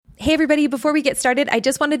Hey everybody, before we get started, I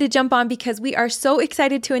just wanted to jump on because we are so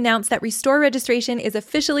excited to announce that Restore registration is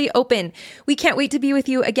officially open. We can't wait to be with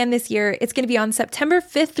you again this year. It's going to be on September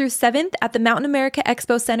 5th through 7th at the Mountain America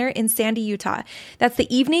Expo Center in Sandy, Utah. That's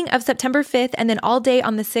the evening of September 5th and then all day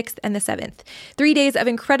on the 6th and the 7th. 3 days of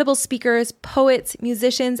incredible speakers, poets,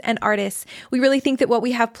 musicians, and artists. We really think that what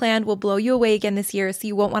we have planned will blow you away again this year, so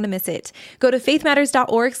you won't want to miss it. Go to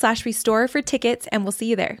faithmatters.org/restore for tickets, and we'll see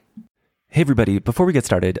you there. Hey everybody, before we get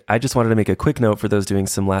started, I just wanted to make a quick note for those doing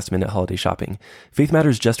some last-minute holiday shopping. Faith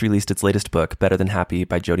Matters just released its latest book, Better Than Happy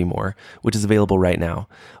by Jody Moore, which is available right now.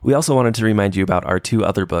 We also wanted to remind you about our two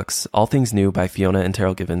other books, All Things New by Fiona and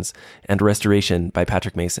Terrell Givens, and Restoration by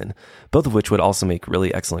Patrick Mason, both of which would also make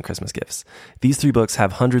really excellent Christmas gifts. These three books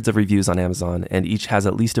have hundreds of reviews on Amazon, and each has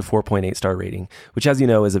at least a 4.8 star rating, which, as you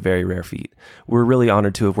know, is a very rare feat. We're really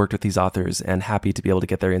honored to have worked with these authors and happy to be able to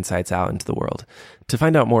get their insights out into the world. To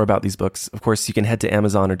find out more about these books, of course, you can head to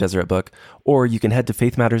Amazon or Deseret Book, or you can head to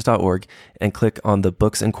faithmatters.org and click on the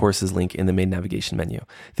Books and Courses link in the main navigation menu.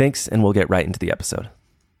 Thanks, and we'll get right into the episode.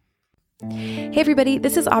 Hey everybody,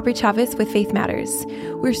 this is Aubrey Chavez with Faith Matters.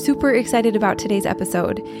 We're super excited about today's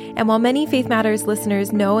episode. And while many Faith Matters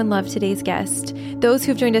listeners know and love today's guest, those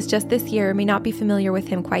who've joined us just this year may not be familiar with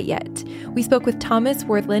him quite yet. We spoke with Thomas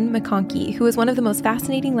Worthland McConkie, who is one of the most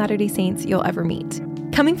fascinating Latter-day Saints you'll ever meet.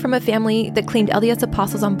 Coming from a family that claimed LDS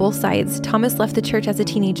apostles on both sides, Thomas left the church as a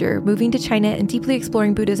teenager, moving to China and deeply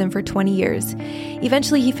exploring Buddhism for 20 years.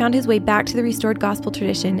 Eventually, he found his way back to the restored gospel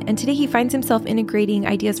tradition, and today he finds himself integrating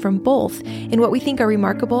ideas from both in what we think are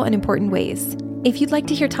remarkable and important ways. If you'd like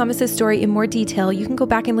to hear Thomas's story in more detail, you can go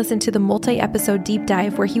back and listen to the multi-episode deep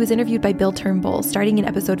dive where he was interviewed by Bill Turnbull, starting in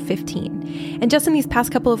episode 15. And just in these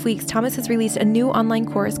past couple of weeks, Thomas has released a new online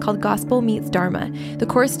course called Gospel Meets Dharma. The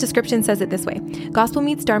course description says it this way: Gospel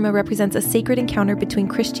Meets Dharma represents a sacred encounter between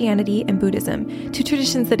Christianity and Buddhism, two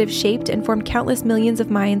traditions that have shaped and formed countless millions of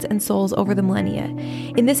minds and souls over the millennia.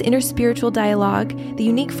 In this interspiritual dialogue, the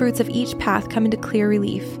unique fruits of each path come into clear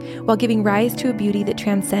relief, while giving rise to a beauty that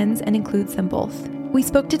transcends and includes them both. We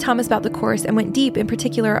spoke to Thomas about the course and went deep in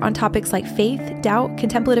particular on topics like faith, doubt,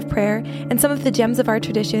 contemplative prayer, and some of the gems of our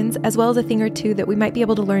traditions, as well as a thing or two that we might be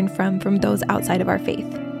able to learn from those outside of our faith.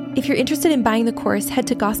 If you're interested in buying the course, head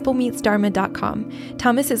to gospelmeetsdharma.com.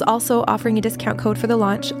 Thomas is also offering a discount code for the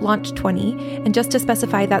launch 20, and just to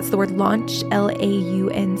specify, that's the word launch, Launch,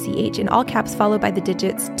 in all caps followed by the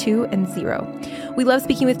digits 2 and 0. We love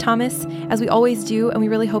speaking with Thomas, as we always do, and we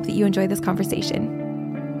really hope that you enjoy this conversation.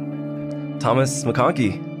 Thomas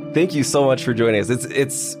McConkie, thank you so much for joining us.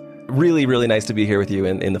 It's really, really nice to be here with you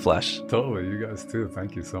in the flesh. Totally. You guys too.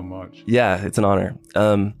 Thank you so much. Yeah, it's an honor.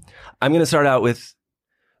 I'm going to start out with,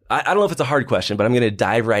 I don't know if it's a hard question, but I'm going to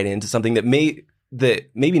dive right into something that maybe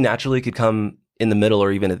naturally could come in the middle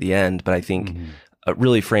or even at the end, but I think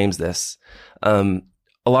really frames this. A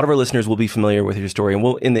lot of our listeners will be familiar with your story,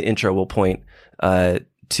 and in the intro, we'll point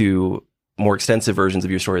to more extensive versions of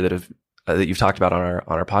your story that you've talked about on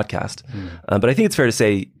our podcast. But I think it's fair to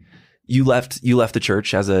say you left the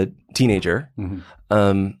church as a teenager,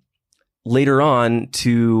 later on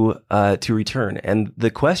to return. And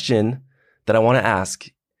the question that I want to ask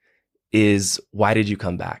is, why did you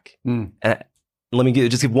come back? And let me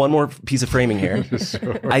just give one more piece of framing here.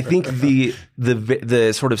 Sure. I think the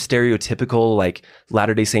sort of stereotypical like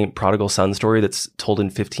Latter-day Saint prodigal son story that's told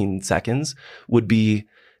in 15 seconds would be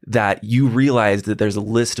that you realized that there's a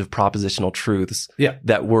list of propositional truths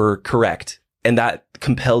that were correct, and that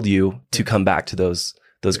compelled you to come back to those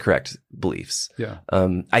correct beliefs. Yeah.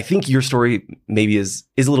 I think your story maybe is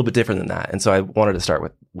a little bit different than that, and so I wanted to start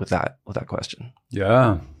with that question.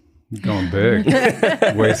 Yeah, going big,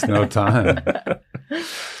 waste no time.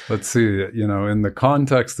 Let's see. In the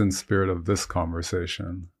context and spirit of this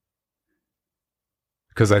conversation,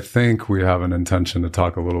 because I think we have an intention to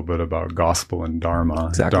talk a little bit about gospel and Dharma.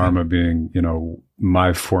 Exactly. Dharma being,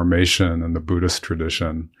 my formation in the Buddhist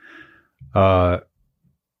tradition. I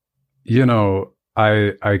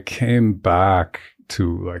came back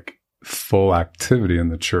to like full activity in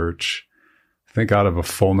the church, I think out of a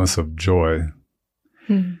fullness of joy.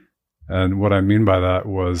 And what I mean by that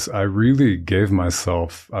was I really gave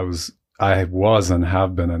myself, I was and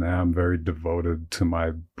have been and am very devoted to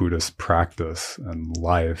my Buddhist practice and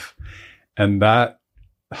life. And that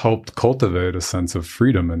helped cultivate a sense of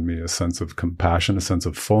freedom in me, a sense of compassion, a sense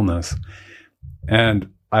of fullness.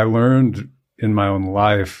 And I learned in my own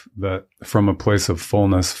life that from a place of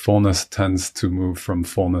fullness tends to move from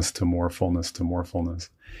fullness to more fullness to more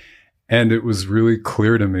fullness. And it was really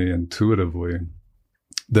clear to me intuitively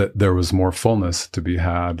that there was more fullness to be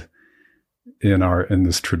had in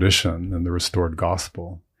this tradition, in the restored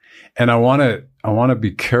gospel. And I want to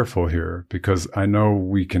be careful here, because I know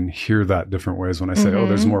we can hear that different ways. When I say, oh,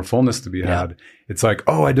 there's more fullness to be had, it's like,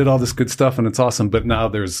 oh, I did all this good stuff and it's awesome, but now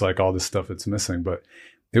there's like all this stuff that's missing. But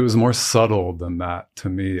it was more subtle than that to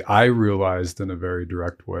me. I realized in a very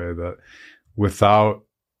direct way that without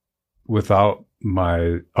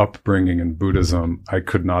my upbringing in Buddhism, I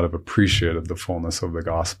could not have appreciated the fullness of the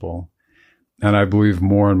gospel. And I believe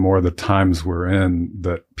more and more the times we're in,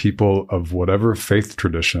 that people of whatever faith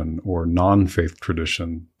tradition or non-faith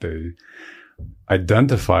tradition they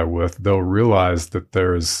identify with, they'll realize that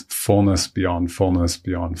there's fullness beyond fullness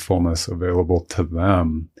beyond fullness available to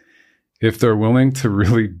them if they're willing to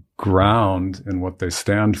really ground in what they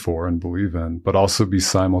stand for and believe in, but also be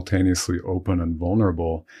simultaneously open and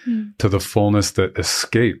vulnerable to the fullness that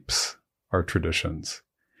escapes our traditions.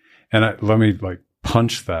 And let me like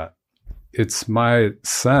punch that. It's my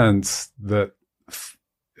sense that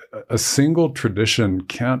a single tradition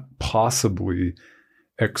can't possibly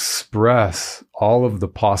express all of the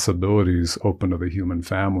possibilities open to the human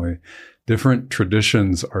family. Different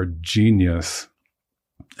traditions are genius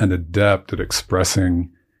and adept at expressing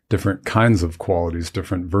different kinds of qualities,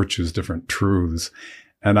 different virtues, different truths.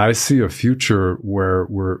 And I see a future where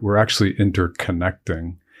we're actually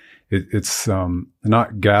interconnecting. It's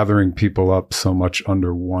not gathering people up so much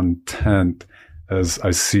under one tent as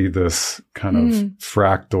I see this kind of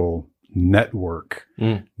fractal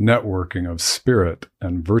networking of spirit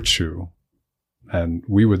and virtue. And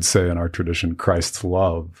we would say in our tradition, Christ's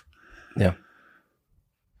love. Yeah.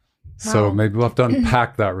 So maybe we'll have to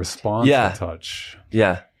unpack that response a touch.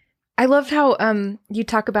 Yeah. I loved how you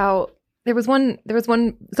talk about there was one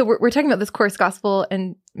so we're talking about this course gospel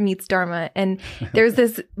and meets Dharma, and there's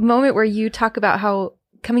this moment where you talk about how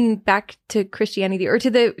coming back to Christianity or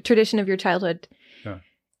to the tradition of your childhood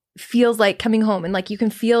feels like coming home, and like you can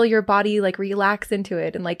feel your body like relax into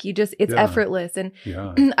it, and like you just it's effortless, and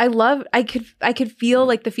I could feel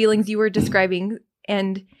like the feelings you were describing,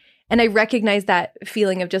 and I recognize that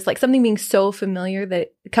feeling of just like something being so familiar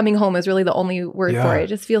that coming home is really the only word for it. It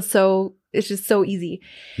just feels so, it's just so easy.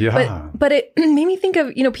 Yeah. But it made me think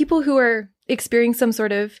of, people who are experiencing some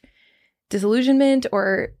sort of disillusionment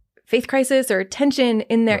or faith crisis or tension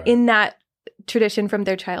in their, in that tradition from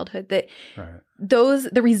their childhood, that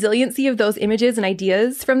the resiliency of those images and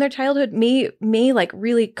ideas from their childhood may like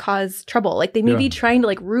really cause trouble. Like they may be trying to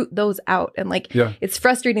like root those out, and like it's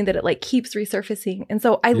frustrating that it like keeps resurfacing. And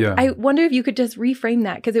so I wonder if you could just reframe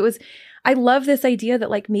that, because I love this idea that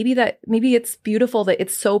like maybe it's beautiful that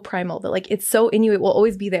it's so primal, that like it's so in you, it will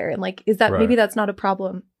always be there. And like, is that maybe that's not a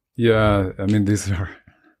problem? Yeah. I mean,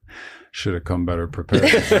 should have come better prepared.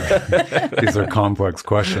 These are complex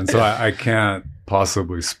questions. So I can't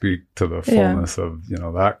possibly speak to the fullness of,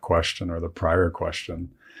 that question or the prior question.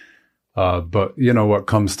 But, what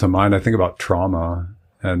comes to mind, I think about trauma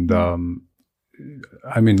and,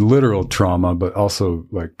 I mean, literal trauma, but also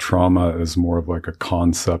like trauma is more of like a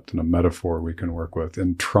concept and a metaphor we can work with.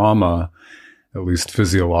 In trauma, at least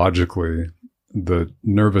physiologically, the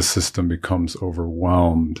nervous system becomes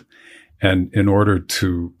overwhelmed. And in order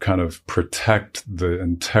to kind of protect the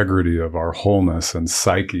integrity of our wholeness and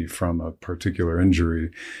psyche from a particular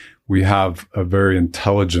injury, we have a very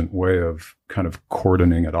intelligent way of kind of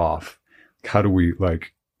cordoning it off. How do we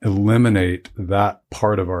like eliminate that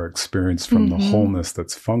part of our experience from the wholeness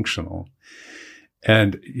that's functional?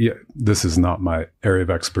 And this is not my area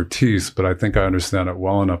of expertise, but I think I understand it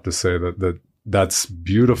well enough to say that that's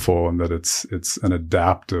beautiful, and that it's an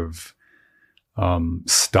adaptive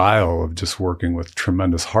style of just working with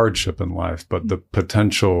tremendous hardship in life. But the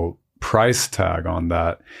potential price tag on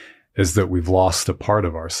that is that we've lost a part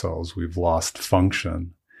of ourselves. We've lost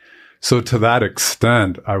function. So to that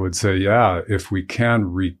extent, I would say, if we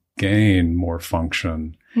can regain more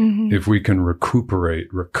function, if we can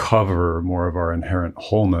recover more of our inherent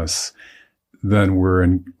wholeness, then we're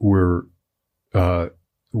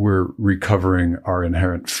recovering our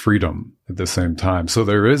inherent freedom at the same time. So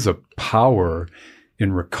there is a power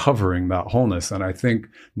in recovering that wholeness. And I think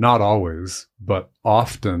not always, but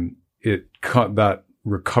often that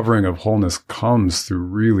recovering of wholeness comes through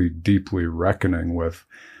really deeply reckoning with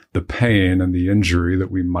the pain and the injury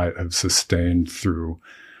that we might have sustained through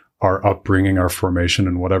our upbringing, our formation,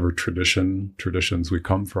 and whatever traditions we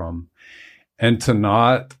come from. And to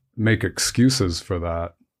not make excuses for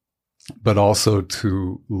that, but also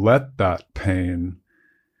to let that pain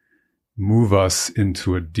move us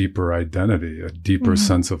into a deeper identity, a deeper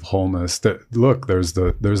sense of wholeness. That look, there's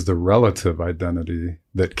the relative identity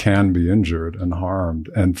that can be injured and harmed.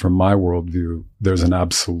 And from my worldview, there's an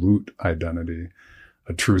absolute identity,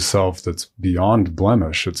 a true self that's beyond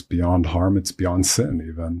blemish. It's beyond harm. It's beyond sin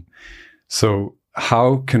even. So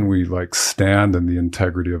how can we like stand in the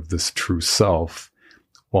integrity of this true self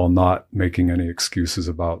while not making any excuses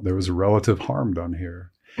about there was a relative harm done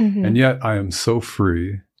here? Mm-hmm. And yet I am so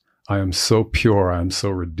free. I am so pure. I am so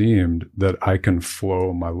redeemed that I can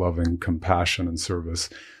flow my loving compassion and service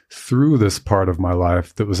through this part of my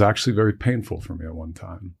life that was actually very painful for me at one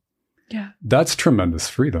time. Yeah. That's tremendous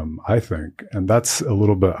freedom, I think. And that's a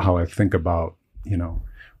little bit how I think about, you know,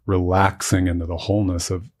 relaxing into the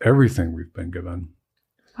wholeness of everything we've been given.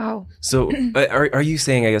 Wow. So are you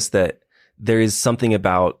saying, I guess, that there is something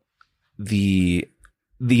about the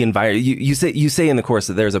environment? You say in the course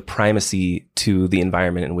that there's a primacy to the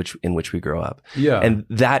environment in which we grow up. Yeah. And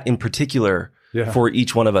that in particular, for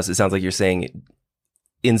each one of us, it sounds like you're saying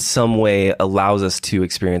in some way allows us to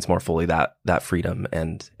experience more fully that freedom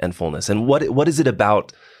and fullness. And what is it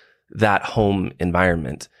about that home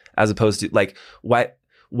environment as opposed to like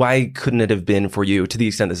why couldn't it have been for you, to the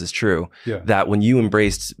extent this is true, that when you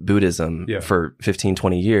embraced Buddhism for 15,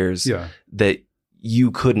 20 years, that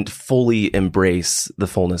you couldn't fully embrace the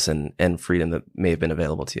fullness and freedom that may have been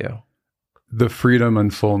available to you? The freedom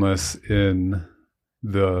and fullness in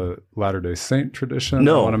the Latter-day Saint tradition?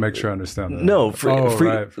 No. I want to make sure I understand that. No.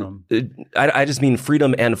 I just mean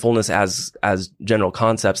freedom and fullness as general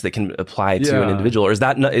concepts that can apply to an individual. Or is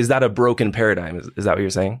that a broken paradigm? Is that what you're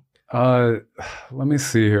saying? Let me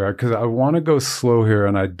see here, because I want to go slow here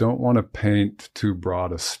and I don't want to paint too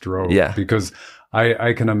broad a stroke. Yeah. Because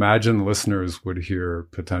I can imagine listeners would hear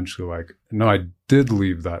potentially like, no, I did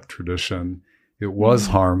leave that tradition. It was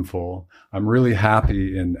harmful. I'm really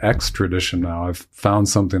happy in X tradition now. I've found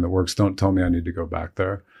something that works. Don't tell me I need to go back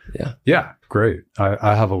there. Yeah. Yeah, great.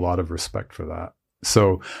 I have a lot of respect for that.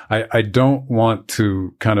 So I don't want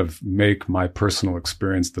to kind of make my personal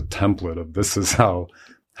experience the template of this is how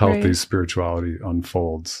healthy spirituality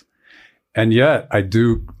unfolds. And yet I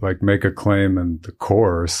do like make a claim in the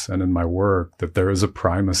course and in my work that there is a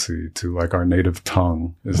primacy to like our native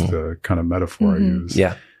tongue is the kind of metaphor I use.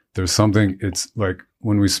 Yeah. There's something, it's like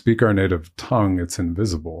when we speak our native tongue, it's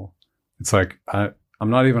invisible. It's like, I'm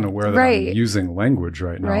not even aware that I'm using language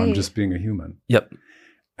right now. I'm just being a human. Yep.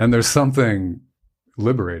 And there's something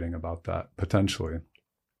liberating about that, potentially.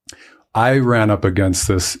 I ran up against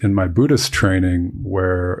this in my Buddhist training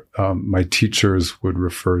where my teachers would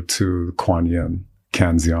refer to the Kuan Yin,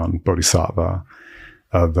 Kanzeon, Bodhisattva,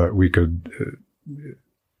 that we could...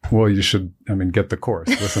 well, you should, get the course,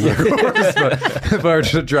 listen to the course. But if I were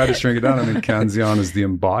to try to shrink it down, Kanzeon is the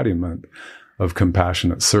embodiment of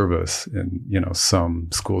compassionate service in, some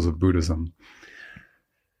schools of Buddhism.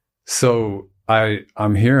 So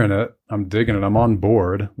I'm hearing it, I'm digging it, I'm on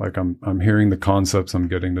board. Like I'm hearing the concepts, I'm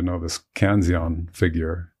getting to know this Kanzeon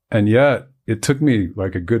figure. And yet it took me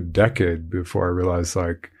like a good decade before I realized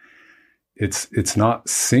like it's not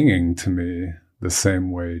singing to me the same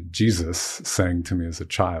way Jesus sang to me as a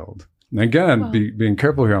child. And again, being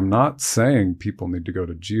careful here, I'm not saying people need to go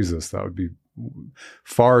to Jesus. That would be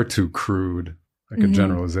far too crude, like a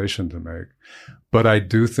generalization to make. But I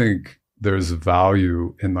do think there's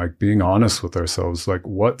value in like being honest with ourselves, like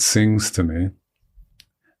what sings to me?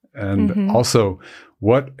 And also,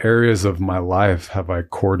 what areas of my life have I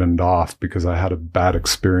cordoned off because I had a bad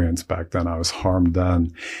experience back then? I was harmed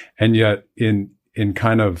then. And yet in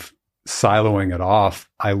kind of siloing it off,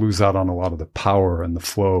 I lose out on a lot of the power and the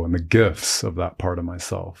flow and the gifts of that part of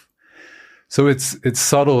myself. So it's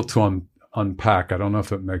subtle to unpack. I don't know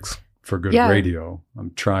if it makes for good radio. I'm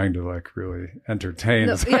trying to like really entertain.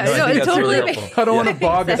 It totally. I don't want to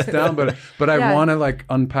bog us down, but I want to like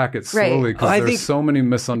unpack it slowly because there's so many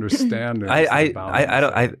misunderstandings.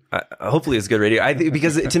 I hopefully it's good radio. I think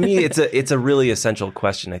because to me it's a really essential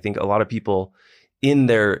question. I think a lot of people in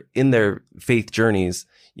their faith journeys,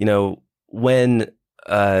 when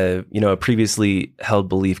a previously held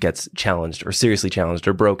belief gets challenged or seriously challenged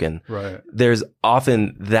or broken, there's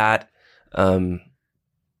often that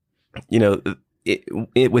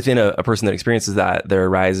within a person that experiences that, there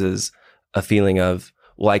arises a feeling of,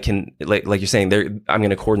 well, I can, like you're saying, I'm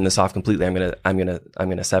going to cordon this off completely. I'm going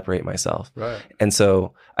to separate myself. Right. And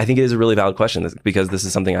so I think it is a really valid question because this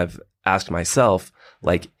is something I've asked myself.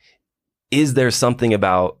 Like, is there something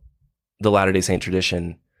about the Latter-day Saint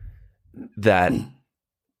tradition that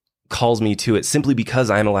calls me to it simply because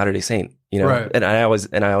I'm a Latter-day Saint, and I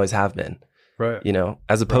always have been. Right.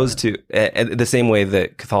 As opposed to the same way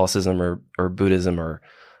that Catholicism or Buddhism or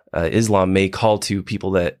Islam may call to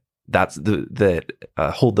people that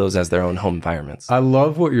hold those as their own home environments. I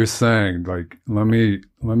love what you're saying. Like, let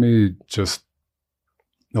me just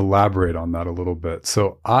elaborate on that a little bit.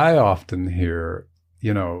 So I often hear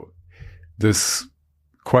this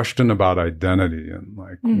question about identity and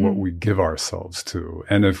like what we give ourselves to.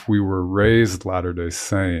 And if we were raised Latter-day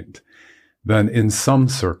Saint, then in some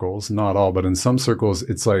circles, not all, but in some circles,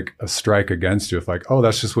 it's like a strike against you. If like, oh,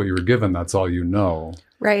 that's just what you were given. That's all you know.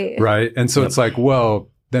 Right. Right. And so it's like, well,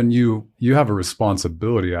 then you have a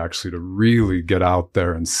responsibility actually to really get out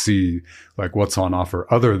there and see like what's on offer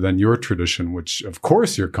other than your tradition, which of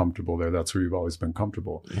course you're comfortable there. That's where you've always been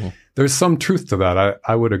comfortable. There's some truth to that.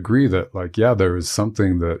 I would agree that like, yeah, there is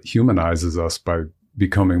something that humanizes us by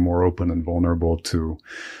becoming more open and vulnerable to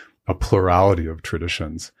a plurality of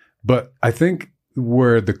traditions. But I think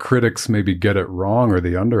where the critics maybe get it wrong or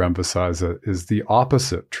they underemphasize it is the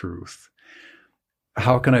opposite truth.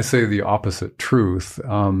 How can I say the opposite truth?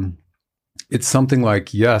 It's something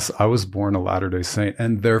like, yes, I was born a Latter-day Saint,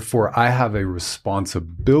 and therefore I have a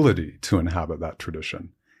responsibility to inhabit that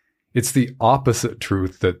tradition. It's the opposite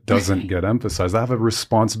truth that doesn't get emphasized. I have a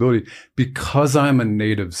responsibility because I'm a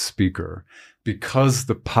native speaker, because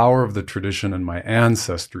the power of the tradition and my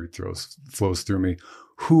ancestry flows through me.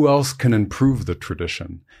 Who else can improve the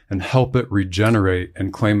tradition and help it regenerate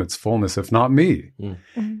and claim its fullness, if not me?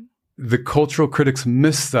 The cultural critics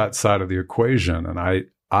miss that side of the equation. And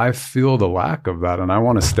I feel the lack of that, and I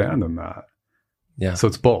want to stand in that. Yeah. So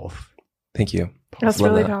it's both. Thank you. That's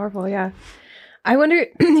really powerful. Yeah. I wonder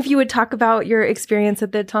if you would talk about your experience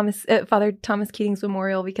at the Father Thomas Keating's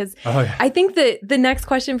memorial, because I think that the next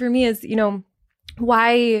question for me is, what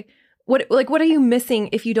are you missing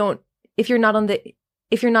if you're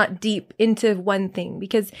not deep into one thing?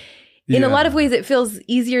 Because in a lot of ways it feels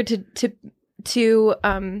easier to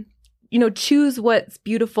choose what's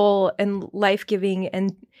beautiful and life-giving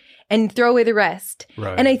and throw away the rest.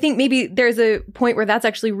 Right. And I think maybe there's a point where that's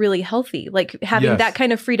actually really healthy, like having that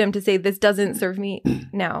kind of freedom to say, this doesn't serve me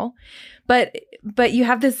now. But you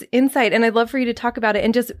have this insight, and I'd love for you to talk about it.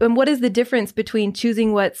 And what is the difference between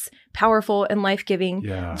choosing what's powerful and life-giving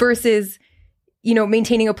versus,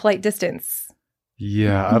 maintaining a polite distance?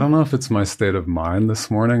 Yeah, I don't know if it's my state of mind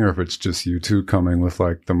this morning or if it's just you two coming with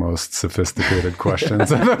like the most sophisticated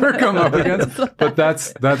questions I've ever come up against. But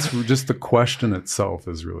that's just the question itself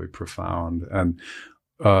is really profound. And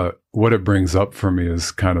what it brings up for me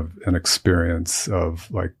is kind of an experience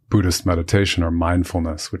of like Buddhist meditation or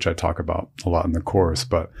mindfulness, which I talk about a lot in the course.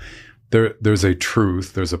 But there's a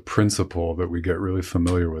truth, there's a principle that we get really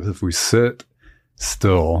familiar with. If we sit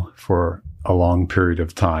still for a long period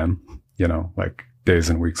of time, like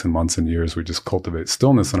days and weeks and months and years, we just cultivate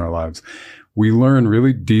stillness in our lives. We learn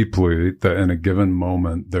really deeply that in a given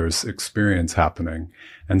moment, there's experience happening,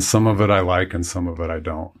 and some of it I like and some of it I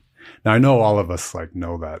don't. Now, I know all of us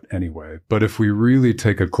know that anyway, but if we really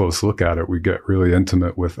take a close look at it, we get really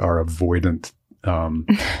intimate with our avoidant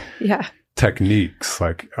techniques,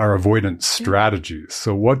 like our avoidant strategies.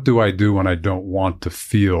 So what do I do when I don't want to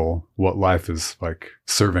feel what life is like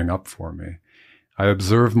serving up for me? I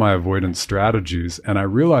observe my avoidance strategies, and I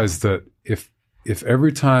realize that if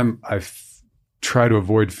every time I try to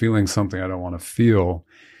avoid feeling something I don't want to feel,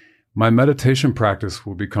 my meditation practice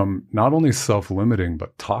will become not only self-limiting,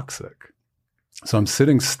 but toxic. So I'm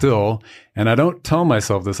sitting still, and I don't tell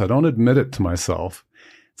myself this. I don't admit it to myself.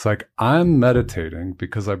 It's like I'm meditating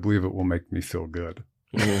because I believe it will make me feel good.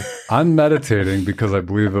 I'm meditating because I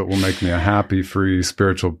believe it will make me a happy, free,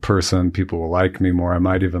 spiritual person. People will like me more. I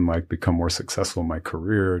might even become more successful in my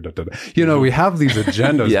career. We have these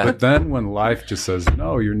agendas, but then when life just says,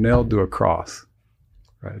 no, you're nailed to a cross,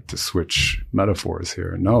 right? To switch metaphors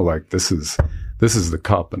here. No, this is the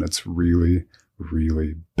cup, and it's really,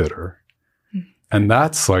 really bitter. And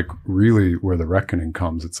that's really where the reckoning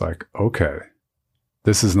comes. It's okay,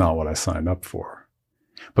 this is not what I signed up for.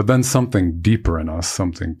 But then something deeper in us,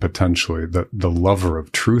 something potentially the lover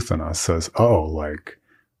of truth in us says,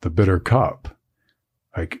 the bitter cup.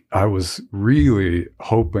 I was really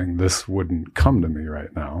hoping this wouldn't come to me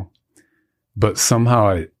right now, but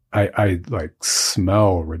somehow I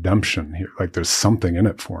smell redemption here. There's something in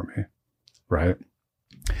it for me. Right.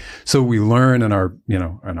 So we learn in our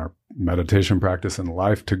meditation practice in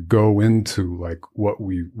life to go into what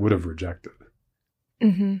we would have rejected.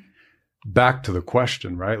 Mm-hmm. Back to the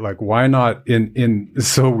question, right? Why not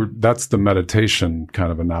that's the meditation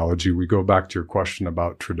kind of analogy. We go back to your question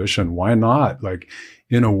about tradition. Why not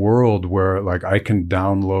in a world where like I can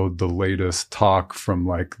download the latest talk from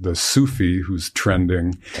like the Sufi who's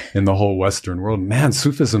trending in the whole Western world. Man,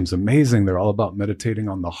 Sufism's amazing. They're all about meditating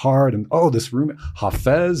on the heart. And this Rumi,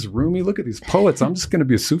 Hafez, Rumi, look at these poets. I'm just going to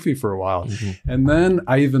be a Sufi for a while. Mm-hmm. And then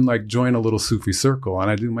I even like join a little Sufi circle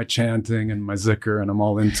and I do my chanting and my zikr and I'm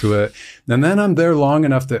all into it. And then I'm there long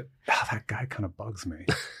enough that that guy kind of bugs me.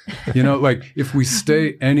 Like if we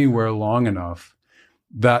stay anywhere long enough,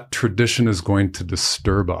 that tradition is going to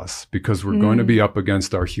disturb us because we're going to be up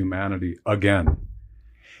against our humanity again.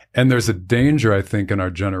 And there's a danger, I think, in our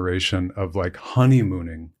generation of like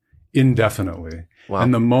honeymooning indefinitely. Wow.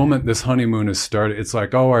 And the moment this honeymoon is started, it's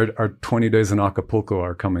like, our 20 days in Acapulco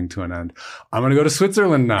are coming to an end. I'm going to go to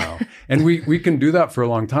Switzerland now. And we can do that for a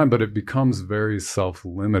long time, but it becomes very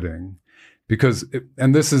self-limiting because,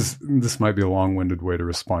 and this might be a long-winded way to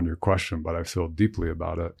respond to your question, but I feel deeply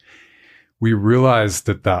about it. We realize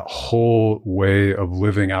that whole way of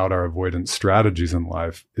living out our avoidance strategies in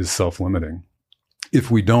life is self-limiting. If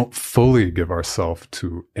we don't fully give ourselves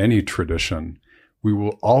to any tradition,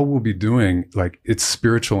 we'll be doing like it's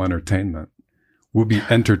spiritual entertainment. We'll be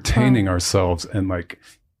entertaining ourselves and like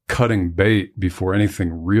cutting bait before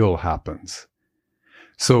anything real happens.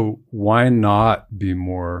 So why not be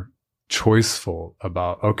more choiceful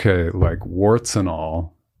about, okay, like warts and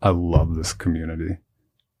all, I love this community.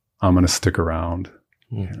 I'm going to stick around,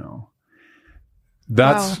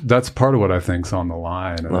 That's part of what I think's on the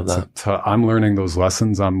line. And love that. I'm learning those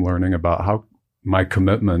lessons. I'm learning about how my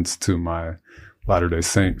commitments to my Latter-day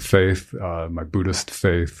Saint faith, my Buddhist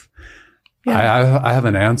faith. Yeah. I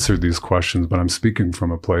haven't answered these questions, but I'm speaking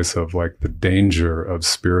from a place of like the danger of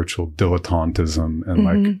spiritual dilettantism and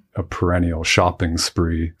like a perennial shopping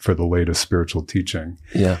spree for the latest spiritual teaching.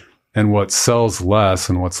 Yeah. And what sells less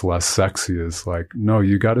and what's less sexy is like, no,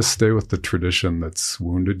 you got to stay with the tradition that's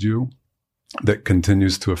wounded you, that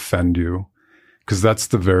continues to offend you, because that's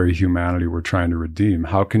the very humanity we're trying to redeem.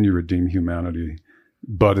 How can you redeem humanity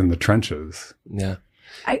but in the trenches? Yeah.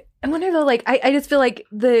 I wonder though, like, I just feel like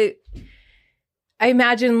I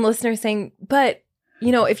imagine listeners saying, but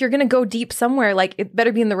if you're going to go deep somewhere, like it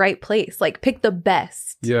better be in the right place. Like pick the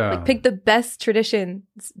best. Yeah. Like pick the best traditions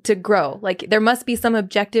to grow. Like there must be some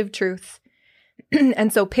objective truth.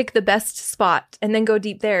 And so pick the best spot and then go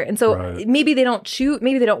deep there. And so maybe they don't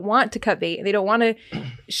maybe they don't want to cut bait. They don't want to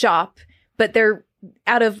shop, but they're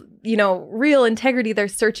out of, real integrity. They're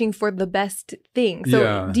searching for the best thing.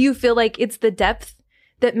 So do you feel like it's the depth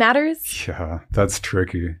that matters? Yeah, that's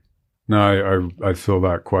tricky. No, I feel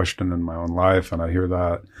that question in my own life, and I hear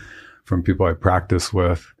that from people I practice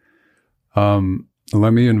with.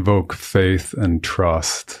 Let me invoke faith and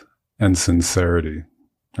trust and sincerity,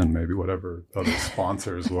 and maybe whatever other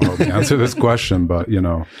sponsors will help me answer this question. But,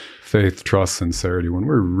 faith, trust, sincerity, when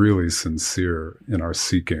we're really sincere in our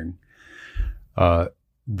seeking,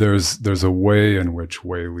 there's a way in which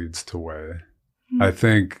way leads to way. Mm-hmm.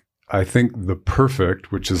 I think the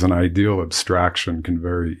perfect, which is an ideal abstraction, can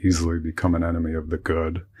very easily become an enemy of the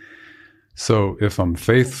good. So if I'm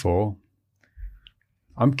faithful,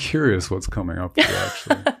 I'm curious what's coming up here,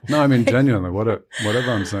 actually. No, I mean, genuinely, whatever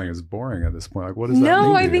I'm saying is boring at this point. Like, what does that mean?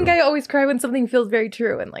 No, I think I always cry when something feels very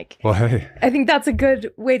true. And like, well, hey. I think that's a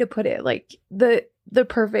good way to put it. Like the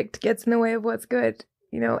perfect gets in the way of what's good.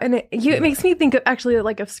 And it makes me think of actually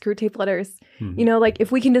like of screw tape letters, like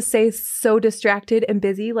if we can just stay so distracted and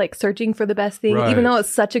busy, like searching for the best thing, even though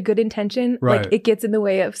it's such a good intention, like it gets in the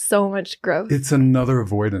way of so much growth. It's another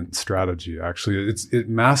avoidance strategy. Actually, it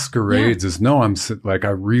masquerades as I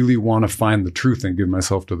really want to find the truth and give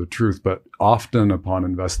myself to the truth. But often upon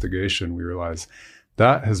investigation, we realize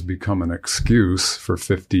that has become an excuse for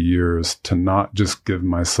 50 years to not just give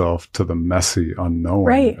myself to the messy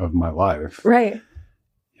unknowing of my life. Right.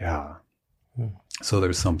 Yeah. So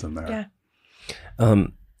there's something there. Yeah.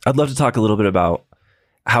 I'd love to talk a little bit about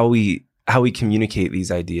how we communicate these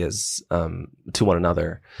ideas to one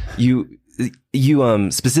another. You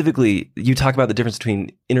specifically, you talk about the difference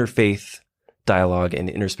between interfaith dialogue and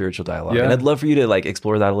interspiritual dialogue. Yeah. And I'd love for you to like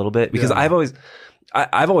explore that a little bit, because I've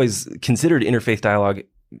always considered interfaith dialogue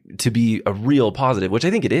to be a real positive, which I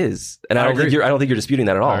think it is. And I don't think you're disputing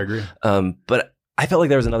that at all. I agree. But I felt like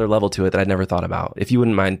there was another level to it that I'd never thought about. If you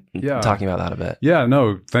wouldn't mind talking about that a bit. Yeah,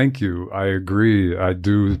 no, thank you. I agree. I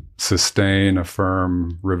do sustain,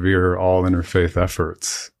 affirm, revere all interfaith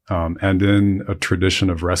efforts. And in a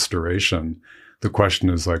tradition of restoration, The question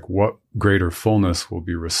is like, what greater fullness will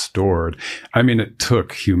be restored? I mean, it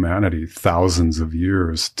took humanity thousands of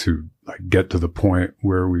years to like get to the point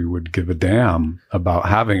where we would give a damn about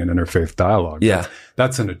having an interfaith dialogue. Yeah.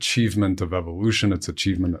 That's an achievement of evolution. It's an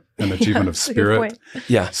achievement of spirit.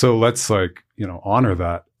 Yeah. So let's like, honor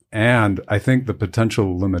that. And I think the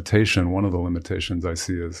potential limitation, one of the limitations I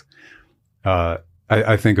see is,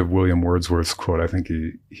 I think of William Wordsworth's quote. I think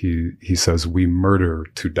he says, "We murder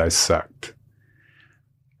to dissect."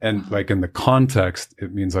 And like in the context,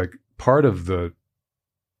 it means like part of the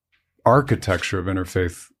architecture of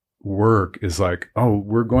interfaith work is like, oh,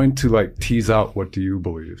 we're going to like tease out, what do you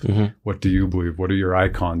believe? Mm-hmm. What do you believe? What are your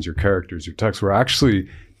icons, your characters, your texts? We're actually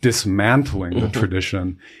dismantling the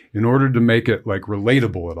tradition in order to make it like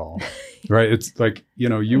relatable at all. Right? It's like,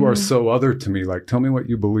 you are so other to me. Like, tell me what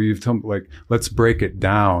you believe. Tell me, like, let's break it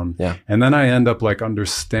down. Yeah. And then I end up like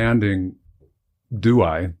understanding, do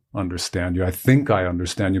I understand you? I think I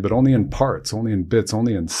understand you, but only in parts, only in bits,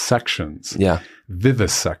 only in sections. Yeah.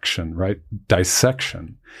 Vivisection, right?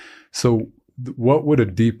 Dissection. So what would a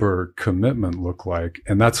deeper commitment look like?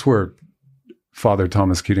 And that's where Father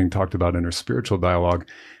Thomas Keating talked about interspiritual dialogue.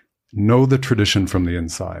 Know the tradition from the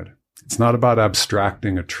inside. It's not about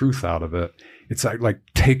abstracting a truth out of it. It's like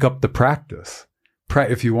take up the practice.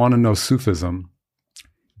 If you want to know Sufism,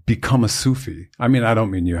 become a Sufi. I mean, I don't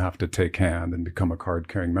mean you have to take hand and become a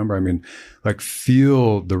card-carrying member. I mean, like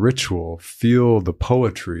feel the ritual, feel the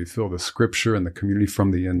poetry, feel the scripture and the community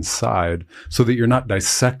from the inside so that you're not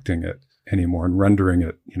dissecting it anymore and rendering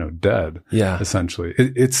it, dead. Yeah. Essentially.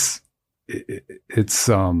 It's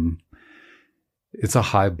a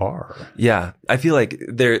high bar. Yeah. I feel like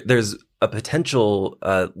there's a potential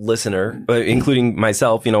listener, including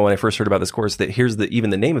myself, when I first heard about this course, that here's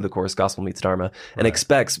even the name of the course, Gospel Meets Dharma, and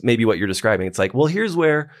expects maybe what you're describing. It's like, well, here's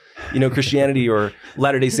where, Christianity or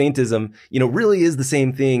Latter-day Saintism, really is the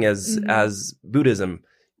same thing as Buddhism,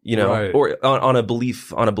 or on a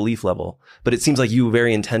belief level. But it seems like you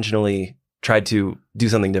very intentionally tried to do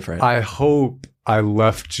something different. I hope I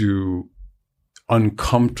left you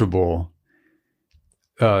uncomfortable,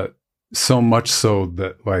 so much so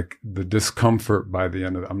that like the discomfort by the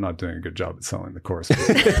end of I'm not doing a good job at selling the course. At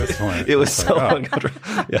this point. It was so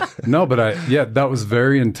uncomfortable. Yeah. No, but that was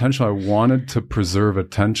very intentional. I wanted to preserve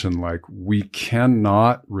attention. Like we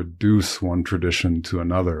cannot reduce one tradition to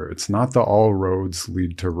another. It's not the all roads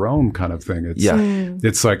lead to Rome kind of thing.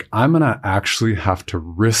 It's like I'm going to actually have to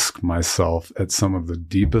risk myself at some of the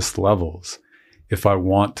deepest levels if I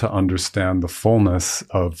want to understand the fullness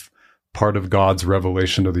of part of God's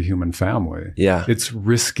revelation to the human family. Yeah. It's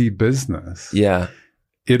risky business. Yeah.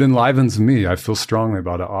 It enlivens me. I feel strongly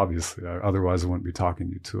about it, obviously. Otherwise, I wouldn't be talking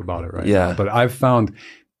to you two about it right now. But I've found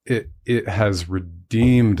it has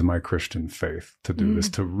redeemed my Christian faith to do this,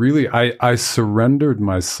 to really, I surrendered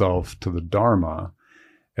myself to the Dharma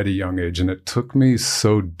at a young age. And it took me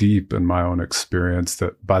so deep in my own experience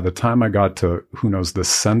that by the time I got to, the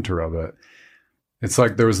center of it, it's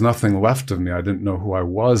like there was nothing left of me. I didn't know who I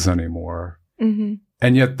was anymore. Mm-hmm.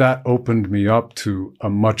 And yet that opened me up to a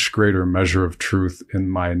much greater measure of truth in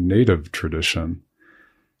my native tradition,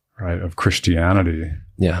 right, of Christianity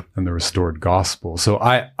and the restored gospel. So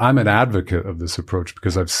I'm an advocate of this approach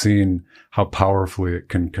because I've seen how powerfully it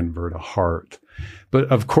can convert a heart.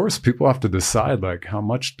 But of course, people have to decide, like, how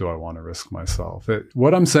much do I want to risk myself?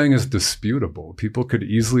 What I'm saying is disputable. People could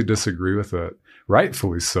easily disagree with it,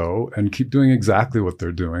 rightfully so, and keep doing exactly what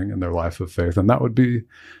they're doing in their life of faith. And that would be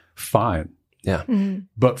fine. Yeah. Mm-hmm.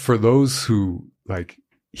 But for those who, like,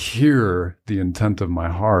 hear the intent of my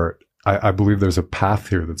heart, I believe there's a path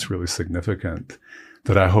here that's really significant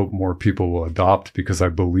that I hope more people will adopt because I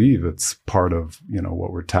believe it's part of,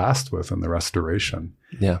 what we're tasked with in the restoration.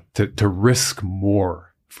 Yeah. To risk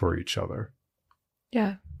more for each other.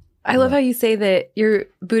 Yeah. I love how you say that your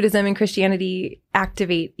Buddhism and Christianity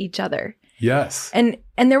activate each other. Yes. And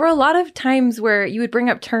there were a lot of times where you would bring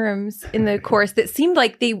up terms in the course that seemed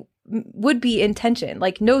like they would be in tension,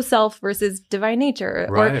 like no self versus divine nature,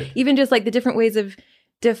 or even just like the different ways of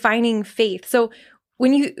defining faith. So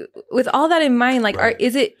when you, with all that in mind, like,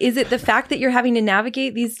 is it the fact that you're having to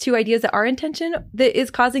navigate these two ideas that are in tension that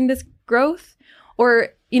is causing this growth? Or,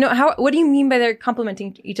 what do you mean by they're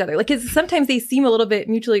complementing each other? Like, because sometimes they seem a little bit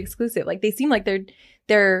mutually exclusive. Like they seem like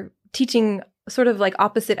they're teaching sort of like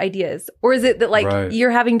opposite ideas. Or is it that like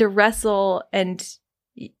you're having to wrestle and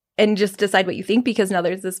just decide what you think because now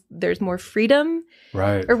there's more freedom?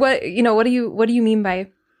 Right. Or what do you mean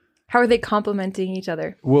by how are they complementing each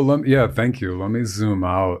other? Well, thank you. Let me zoom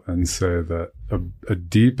out and say that a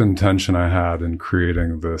deep intention I had in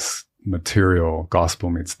creating this material,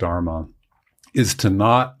 Gospel Meets Dharma, is to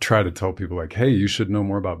not try to tell people like, hey, you should know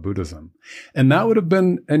more about Buddhism. And that would have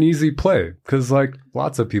been an easy play because like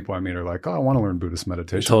lots of people I meet are like, oh, I want to learn Buddhist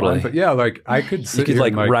meditation. Totally. But yeah, like I could sit you could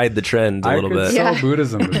here like ride the trend a little bit. I could sell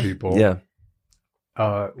Buddhism to people. Yeah.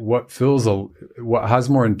 What has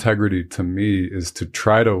more integrity to me is to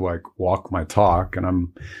try to like walk my talk, and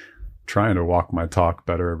I'm trying to walk my talk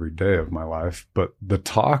better every day of my life. But the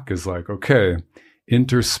talk is like, okay,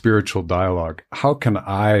 interspiritual dialogue. How can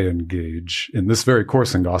I engage in this very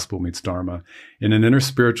course in Gospel Meets Dharma in an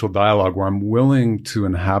interspiritual dialogue where I'm willing to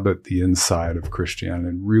inhabit the inside of Christianity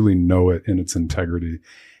and really know it in its integrity,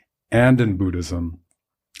 and in Buddhism,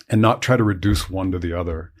 and not try to reduce one to the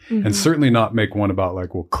other. Mm-hmm. And certainly not make one about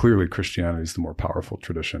like, well, clearly Christianity is the more powerful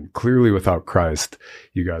tradition. Clearly without Christ,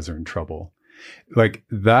 you guys are in trouble. Like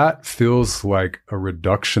that feels like a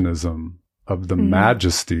reductionism of the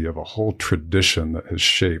majesty of a whole tradition that has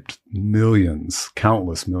shaped millions,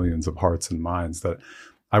 countless millions of hearts and minds that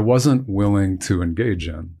I wasn't willing to engage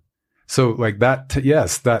in. So like that,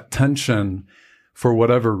 yes, that tension for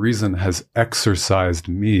whatever reason has exercised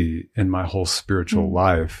me in my whole spiritual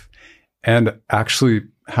life. And actually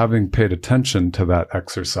having paid attention to that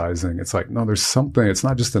exercising, it's like, no, there's something, it's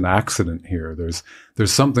not just an accident here.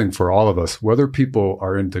 There's something for all of us, whether people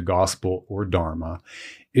are into gospel or Dharma.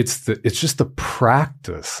 It's just the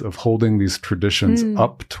practice of holding these traditions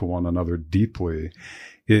up to one another deeply.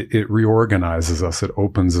 It reorganizes us. It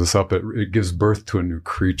opens us up. It gives birth to a new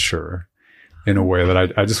creature in a way that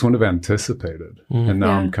I just wouldn't have anticipated. And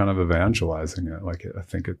now I'm kind of evangelizing it. Like I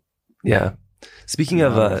think it. Yeah. Speaking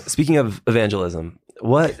of evangelism,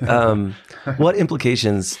 what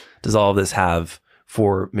implications does all of this have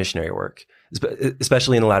for missionary work,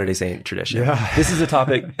 especially in the Latter-day Saint tradition? Yeah. This is a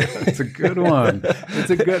topic. It's a good one.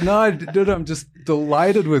 I'm just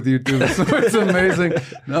delighted with you, dude. It's amazing.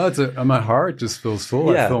 No, my heart just feels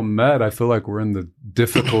full. Yeah. I feel met. I feel like we're in the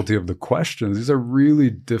difficulty of the questions. These are really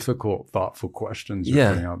difficult, thoughtful questions you're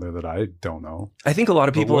putting out there that I don't know. I think a lot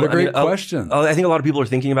of people. What a great question. I think a lot of people are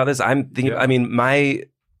thinking about this. I'm thinking. Yeah. I mean,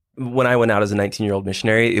 when I went out as a 19-year-old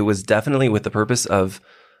missionary, it was definitely with the purpose of,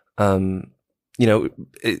 of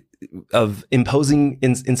imposing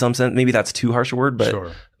in some sense. Maybe that's too harsh a word,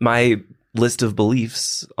 but my list of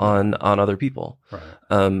beliefs on other people.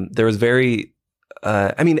 Right. There was very,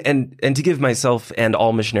 and to give myself and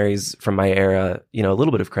all missionaries from my era, a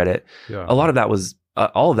little bit of credit. Yeah. A lot of that was,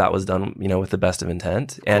 all of that was done, with the best of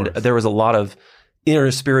intent, and there was a lot of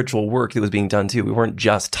inner spiritual work that was being done too. We weren't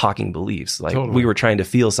just talking beliefs; we were trying to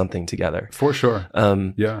feel something together. For sure.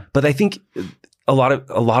 But I think a lot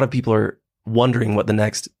of people are wondering what the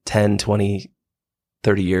next 10, 20,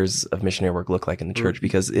 30 years of missionary work look like in the church,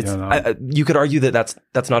 because it's you could argue that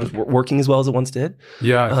that's not as working as well as it once did.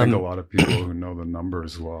 Yeah, I think a lot of people who know the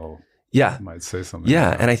numbers well might say something. Yeah,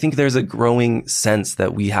 like that. And I think there's a growing sense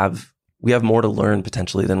that we have more to learn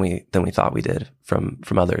potentially than we thought we did from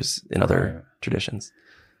others in other traditions.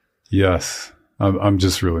 Yes. I'm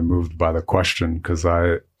just really moved by the question because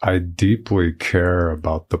I deeply care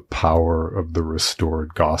about the power of the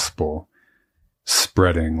restored gospel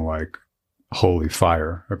spreading like holy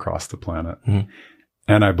fire across the planet. Mm-hmm.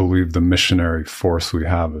 And I believe the missionary force we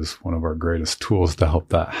have is one of our greatest tools to help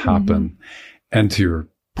that happen. Mm-hmm. And to your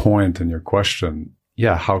point and your question,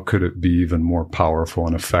 how could it be even more powerful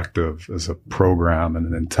and effective as a program and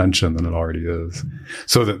an intention than it already is?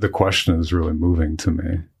 So that the question is really moving to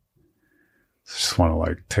me. I just want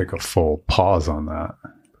to take a full pause on that.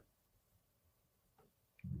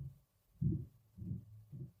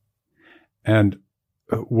 And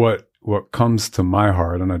what comes to my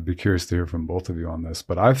heart, and I'd be curious to hear from both of you on this,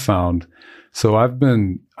 but I've found, so I've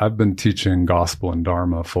been teaching gospel and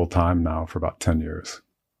Dharma full time now for about 10 years.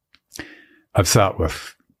 I've sat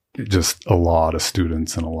with just a lot of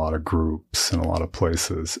students and a lot of groups and a lot of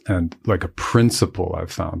places. And like a principle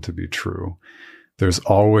I've found to be true, there's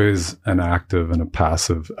always an active and a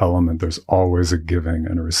passive element. There's always a giving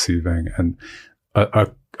and a receiving, and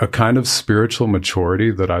a kind of spiritual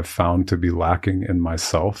maturity that I've found to be lacking in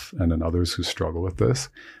myself and in others who struggle with this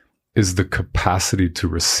is the capacity to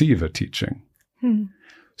receive a teaching.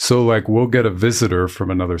 So we'll get a visitor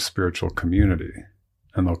from another spiritual community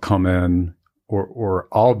and they'll come in, or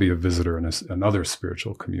I'll be a visitor in another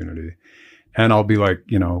spiritual community. And I'll be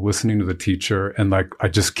listening to the teacher, and I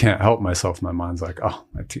just can't help myself. My mind's like, oh,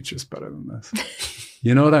 my teacher's better than this.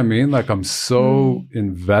 You know what I mean? I'm so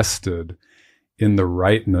invested in the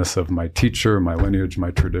rightness of my teacher, my lineage,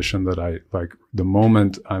 my tradition, that the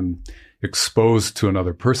moment I'm exposed to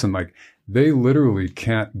another person, they literally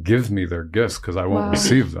can't give me their gifts because I won't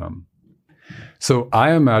receive them. So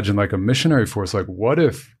I imagine a missionary force, what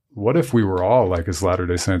if what if we were all like, as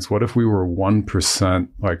Latter-day Saints, what if we were 1%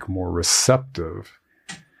 like more receptive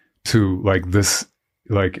to like this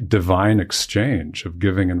like divine exchange of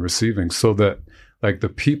giving and receiving, so that like the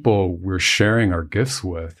people we're sharing our gifts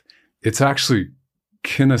with, it's actually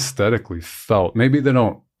kinesthetically felt. Maybe they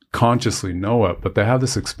don't consciously know it, but they have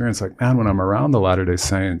this experience like, man, when I'm around the Latter-day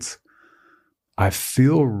Saints, I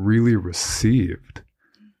feel really received.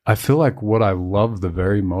 I feel like what I love the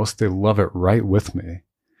very most, they love it right with me,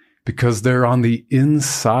 because they're on the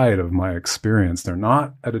inside of my experience. They're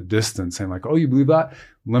not at a distance saying like, oh, you believe that?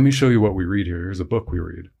 Let me show you what we read here. Here's a book we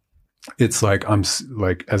read. It's like, I'm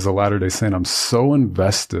like, as a Latter-day Saint, I'm so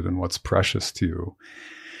invested in what's precious to you.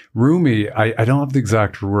 Rumi, I don't have the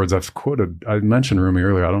exact words. I mentioned Rumi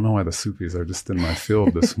earlier. I don't know why the Sufis are just in my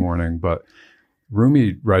field this morning, but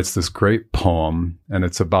Rumi writes this great poem, and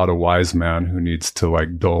it's about a wise man who needs to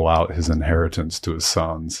like dole out his inheritance to his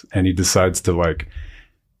sons. And he decides to like,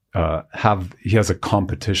 he has a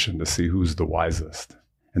competition to see who's the wisest.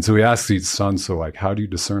 And so he asks each son, so like, how do you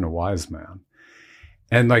discern a wise man?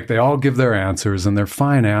 And like, they all give their answers, and they're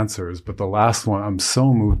fine answers. But the last one, I'm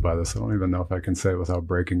so moved by this. I don't even know if I can say it without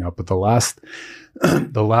breaking up. But the last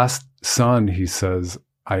son, he says,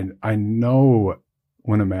 I know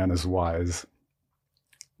when a man is wise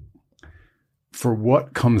for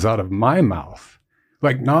what comes out of my mouth.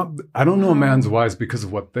 Like, I don't know a man's wise because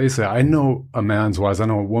of what they say. I know a man's wise. I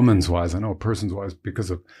know a woman's wise. I know a person's wise because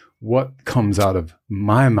of what comes out of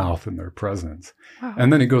my mouth in their presence. Wow.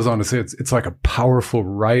 And then he goes on to say, it's like a powerful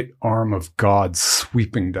right arm of God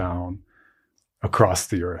sweeping down across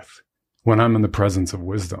the earth when I'm in the presence of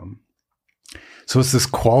wisdom. So it's this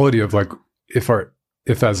quality of like, if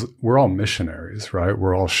as we're all missionaries, right?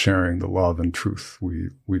 We're all sharing the love and truth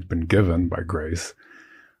we've been given by grace.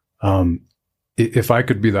 If I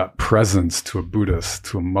could be that presence to a Buddhist,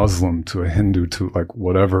 to a Muslim, to a Hindu, to like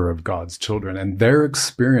whatever of God's children, and their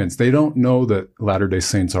experience, they don't know that Latter-day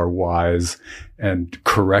Saints are wise and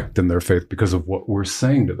correct in their faith because of what we're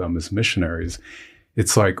saying to them as missionaries.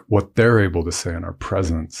 It's like what they're able to say in our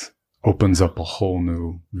presence opens up a whole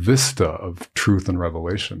new vista of truth and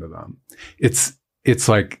revelation to them. It's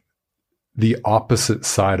like the opposite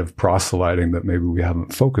side of proselyting that maybe we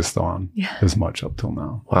haven't focused on as much up till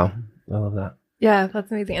now. Wow. I love that. Yeah, that's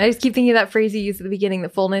amazing. And I just keep thinking of that phrase you used at the beginning, the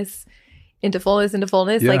fullness into fullness into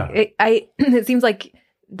fullness. Yeah. Like it seems like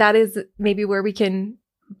that is maybe where we can,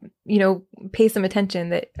 pay some attention.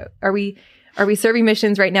 That are we serving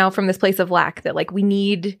missions right now from this place of lack, that like we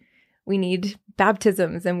need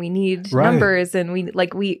baptisms and we need numbers, and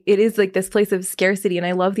it is like this place of scarcity. And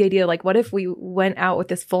I love the idea, like, what if we went out with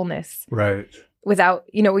this fullness, right? Without,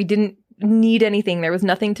 we didn't need anything. There was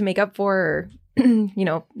nothing to make up for, or,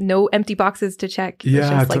 no empty boxes to check. Yeah. It's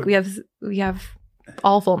just like we have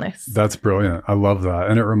all fullness. That's brilliant. I love that.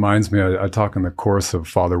 And it reminds me, I talk in the course of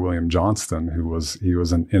Father William Johnston, he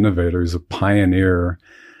was an innovator. He's a pioneer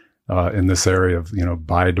in this area of,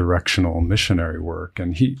 bi-directional missionary work.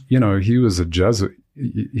 And he was a Jesuit.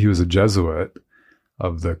 He was a Jesuit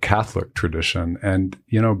of the Catholic tradition. And,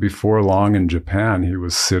 before long in Japan, he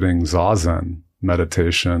was sitting Zazen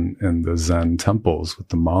meditation in the Zen temples with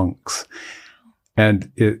the monks.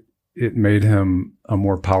 And it made him a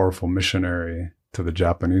more powerful missionary to the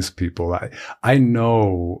Japanese people. I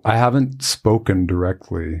know I haven't spoken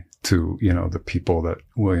directly to, the people that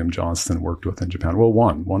William Johnston worked with in Japan. Well,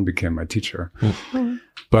 one became my teacher,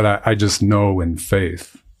 but I just know in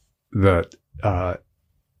faith that,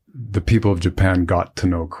 the people of Japan got to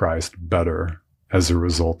know Christ better as a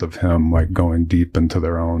result of him, like going deep into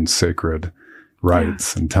their own sacred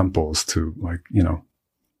rites and temples to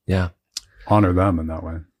honor them in that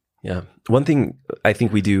way. Yeah. One thing I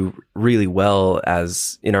think we do really well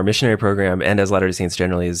as in our missionary program and as Latter-day Saints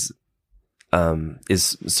generally is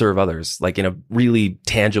serve others, like in a really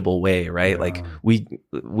tangible way, right? Yeah. Like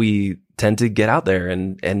we tend to get out there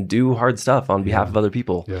and do hard stuff on behalf of other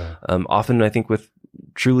people. Yeah. Often I think with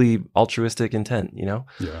truly altruistic intent,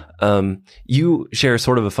 Yeah. You share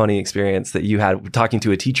sort of a funny experience that you had talking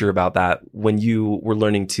to a teacher about that when you were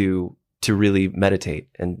learning to really meditate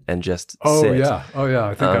and just sit. Oh yeah.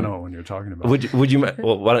 I think I know what one you're talking about. Would you?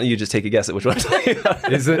 Well, why don't you just take a guess at which one I'm talking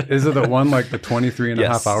about? Is it the one like the 23 and a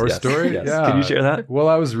half hour story? Yes. Yeah. Can you share that? Well,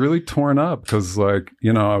 I was really torn up because I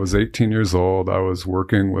was 18 years old. I was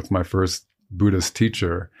working with my first Buddhist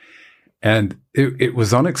teacher, and it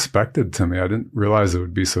was unexpected to me. I didn't realize it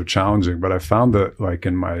would be so challenging, but I found that like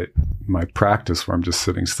in my practice where I'm just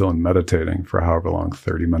sitting still and meditating for however long,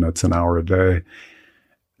 30 minutes, an hour a day,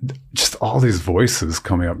 just all these voices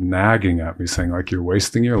coming up, nagging at me, saying like, you're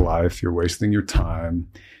wasting your life, you're wasting your time.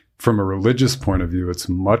 From a religious point of view, it's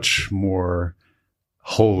much more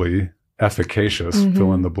holy, efficacious,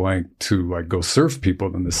 fill in the blank, to like go serve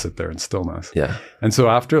people than to sit there in stillness. Yeah. And so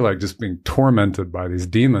after like just being tormented by these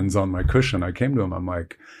demons on my cushion, I came to him. I'm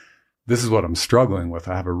like, this is what I'm struggling with.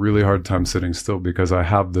 I have a really hard time sitting still because I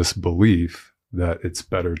have this belief that it's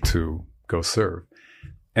better to go serve.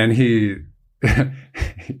 And he,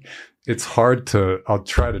 it's hard to, I'll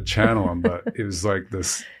try to channel him, but it was like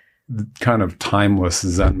this kind of timeless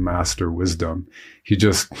Zen master wisdom. He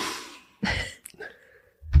just,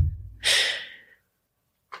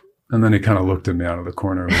 and then he kind of looked at me out of the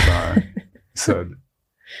corner of his eye. He said,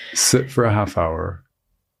 sit for a half hour,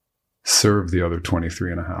 serve the other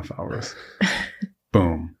 23 and a half hours.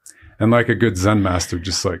 Boom. And like a good Zen master,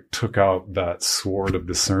 just like took out that sword of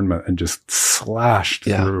discernment and just slashed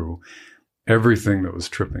through everything that was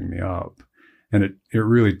tripping me up. And it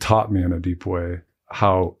really taught me in a deep way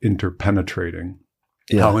how interpenetrating,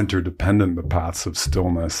 how interdependent the paths of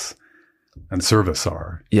stillness and service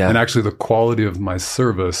are. Yeah. And actually the quality of my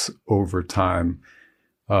service over time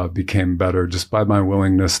became better just by my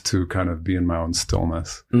willingness to kind of be in my own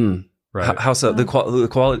stillness. Right. How so?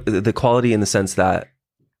 The quality in the sense that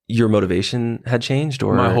your motivation had changed,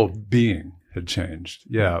 or my whole being had changed.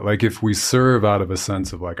 Yeah. Like if we serve out of a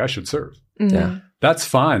sense of like, I should serve. Yeah. That's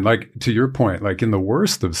fine. Like to your point, like in the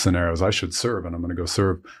worst of scenarios, I should serve and I'm going to go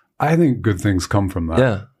serve. I think good things come from that.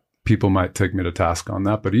 Yeah. People might take me to task on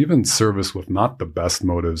that, but even service with not the best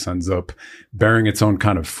motives ends up bearing its own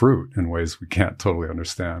kind of fruit in ways we can't totally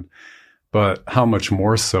understand. But how much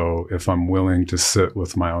more so if I'm willing to sit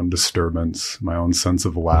with my own disturbance, my own sense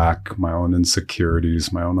of lack, my own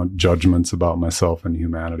insecurities, my own judgments about myself and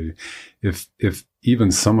humanity. If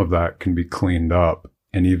even some of that can be cleaned up,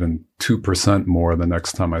 and even 2% more the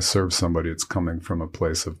next time I serve somebody, it's coming from a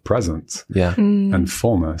place of presence and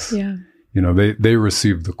fullness. Yeah. You know, they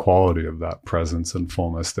receive the quality of that presence and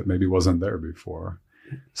fullness that maybe wasn't there before.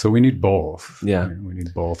 So we need both. Yeah. We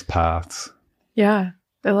need both paths. Yeah.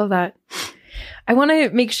 I love that. I want to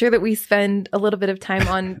make sure that we spend a little bit of time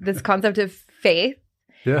on this concept of faith.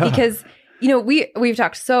 Yeah. Because, you know, we've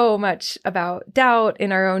talked so much about doubt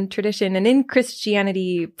in our own tradition, and in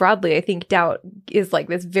Christianity broadly, I think doubt is like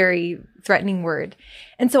this very threatening word.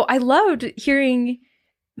 And so I loved hearing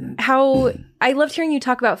you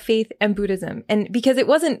talk about faith and Buddhism, and because it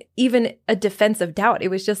wasn't even a defense of doubt. It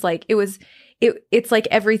was just like, it's like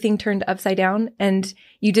everything turned upside down and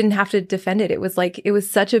you didn't have to defend it. It was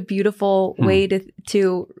such a beautiful way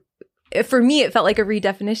to for me, it felt like a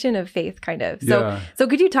redefinition of faith, kind of. So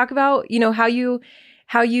could you talk about, you know, how you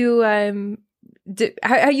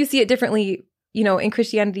see it differently, you know, in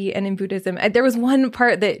Christianity and in Buddhism? There was one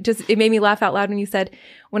part that it made me laugh out loud when you said,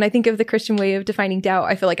 when I think of the Christian way of defining doubt,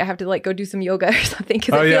 I feel like I have to like go do some yoga or something,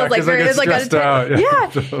 because it feels like very, it's like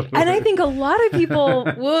totally. And I think a lot of people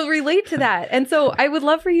will relate to that. And so I would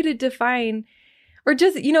love for you to define, or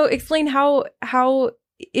just, you know, explain how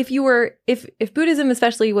if Buddhism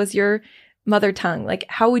especially was your mother tongue, like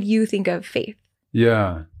how would you think of faith?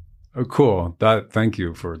 Yeah. Oh, cool. Thank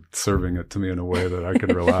you for serving it to me in a way that I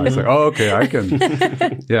can relax. Like, oh, okay, I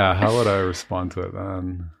can. Yeah. How would I respond to it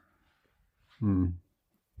then?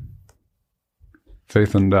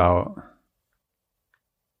 Faith and doubt.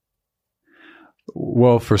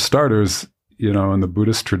 Well, for starters, you know, in the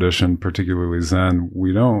Buddhist tradition, particularly Zen,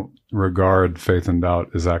 we don't regard faith and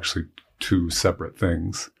doubt as actually two separate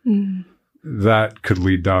things. That could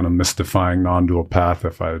lead down a mystifying non-dual path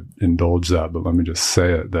if I indulge that, but let me just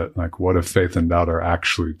say it, that like, what if faith and doubt are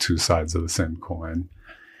actually two sides of the same coin?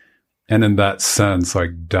 And in that sense,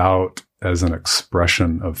 like doubt as an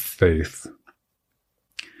expression of faith.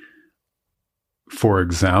 For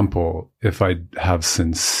example, if I have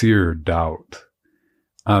sincere doubt,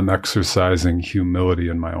 I'm exercising humility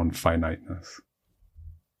in my own finiteness.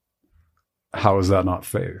 How is that not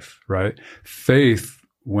faith, right? Faith,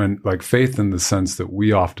 faith in the sense that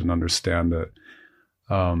we often understand it,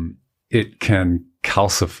 it can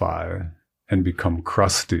calcify and become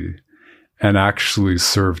crusty and actually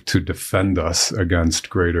serve to defend us against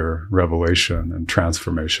greater revelation and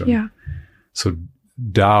transformation. Yeah. So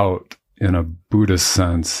doubt in a Buddhist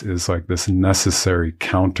sense is like this necessary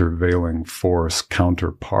countervailing force,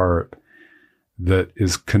 counterpart that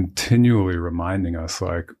is continually reminding us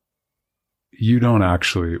like, you don't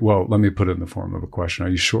actually, well, let me put it in the form of a question. Are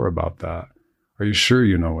you sure about that? Are you sure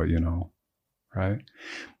you know what you know? Right?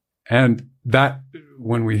 And that,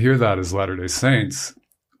 when we hear that as Latter-day Saints,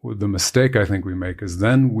 the mistake I think we make is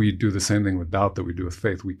then we do the same thing with doubt that we do with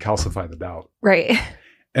faith. We calcify the doubt. Right.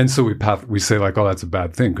 And so we say like, oh, that's a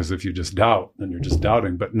bad thing, because if you just doubt, then you're just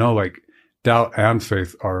doubting. But no, like doubt and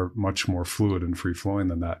faith are much more fluid and free-flowing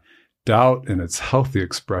than that. doubt in its healthy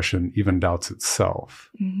expression even doubts itself.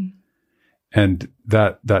 Mm-hmm. And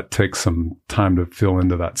that takes some time to feel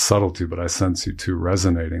into that subtlety, but I sense you too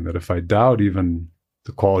resonating that if I doubt even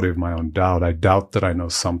the quality of my own doubt, I doubt that I know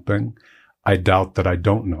something. I doubt that I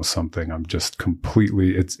don't know something. I'm just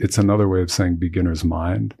completely, it's another way of saying beginner's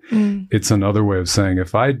mind. Mm. It's another way of saying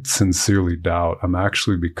if I sincerely doubt, I'm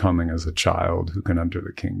actually becoming as a child who can enter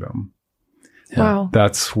the kingdom. Wow.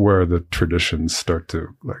 That's where the traditions start to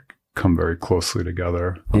like come very closely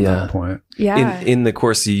together on that point. Yeah. In the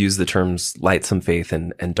course, you use the terms lightsome faith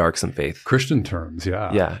and darksome faith. Christian terms,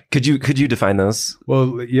 yeah. Yeah. Could you define those?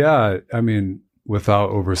 Well, yeah. I mean, without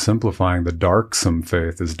oversimplifying, the darksome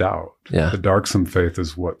faith is doubt. Yeah. The darksome faith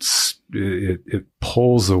is it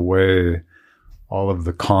pulls away all of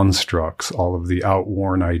the constructs, all of the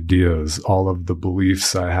outworn ideas, all of the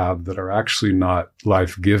beliefs I have that are actually not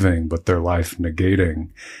life-giving, but they're life-negating.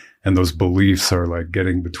 And those beliefs are like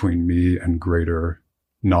getting between me and greater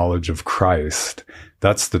knowledge of Christ.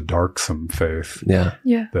 That's the darksome faith. Yeah.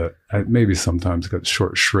 Yeah. That maybe sometimes gets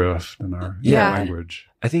short shrift in our language.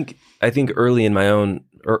 I think earlier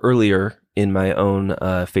in my own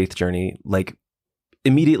faith journey, like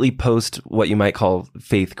immediately post what you might call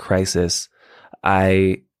faith crisis,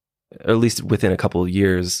 or at least within a couple of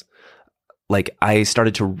years, like I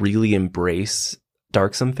started to really embrace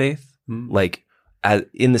darksome faith, like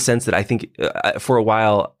in the sense that I think for a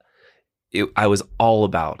while I was all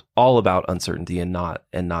about uncertainty and not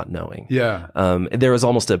knowing. Yeah. There was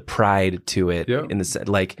almost a pride to it in the sense,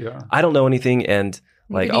 like I don't know anything, and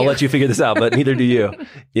like I'll let you figure this out, but neither do you.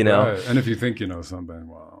 You know. Right. And if you think you know something,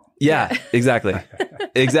 well. Yeah. Exactly.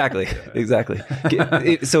 Exactly.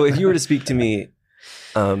 So if you were to speak to me,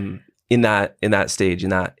 in that stage, in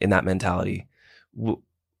that mentality,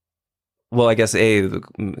 well, I guess the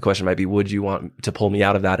question might be, would you want to pull me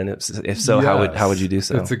out of that? And if so, yes. how would you do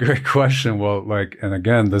so? It's a great question. Well, and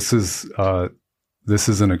again, this is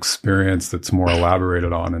an experience that's more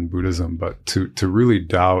elaborated on in Buddhism, but to really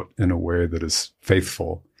doubt in a way that is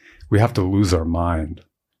faithful, we have to lose our mind.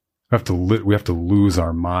 We have to lose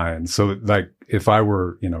our mind. So like if I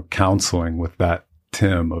were, counseling with that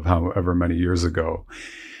Tim of however many years ago,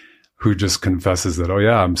 who just confesses that, oh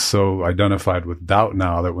yeah, I'm so identified with doubt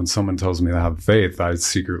now that when someone tells me I have faith, I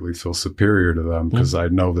secretly feel superior to them because I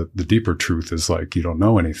know that the deeper truth is like, you don't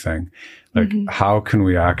know anything. Like, how can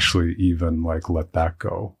we actually even like let that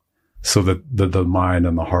go? So that the mind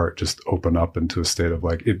and the heart just open up into a state of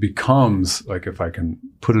like, it becomes like, if I can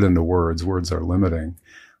put it into words are limiting,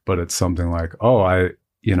 but it's something like, oh, I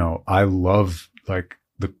love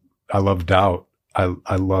doubt.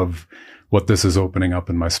 I love what this is opening up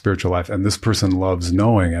in my spiritual life. And this person loves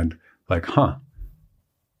knowing, and like,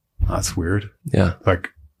 that's weird. Yeah. Like,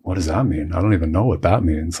 what does that mean? I don't even know what that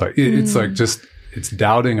means. Like, it's like it's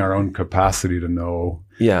doubting our own capacity to know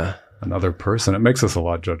another person. It makes us a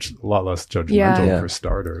lot less judgmental for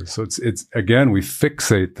starters. So it's again, we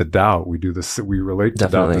fixate the doubt. We do this. We relate to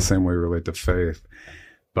doubt the same way we relate to faith.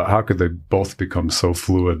 But how could they both become so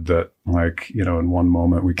fluid that, like, in one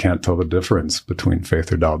moment we can't tell the difference between faith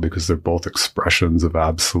or doubt because they're both expressions of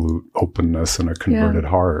absolute openness and a converted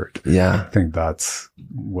heart? Yeah. I think that's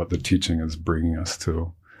what the teaching is bringing us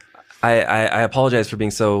to. I apologize for being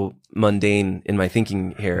so mundane in my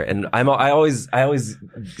thinking here, and I always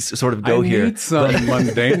sort of go here. I need some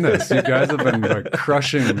mundaneness. You guys have been like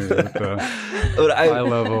crushing me with the high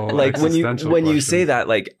level. Like when you say that,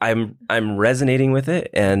 like I'm resonating with it,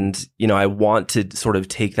 and I want to sort of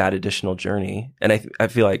take that additional journey, and I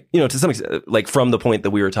feel like to some extent, like from the point that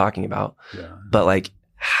we were talking about, but like,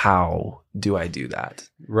 how do I do that?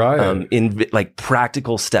 Right. In like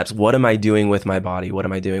practical steps. What am I doing with my body? What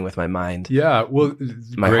am I doing with my mind? Yeah. Well,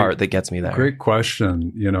 my heart that gets me there. Great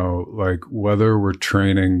question. Like whether we're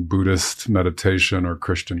training Buddhist meditation or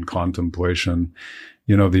Christian contemplation,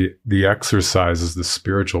 the exercises, the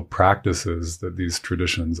spiritual practices that these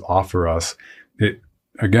traditions offer us,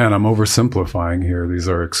 again, I'm oversimplifying here. These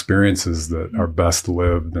are experiences that are best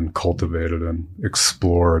lived and cultivated and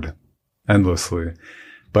explored endlessly.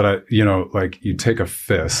 But like you take a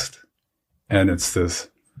fist and it's this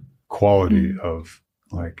quality of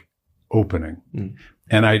like opening.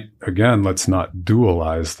 And again, let's not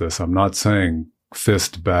dualize this. I'm not saying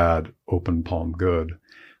fist bad, open palm good,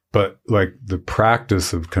 but like the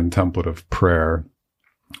practice of contemplative prayer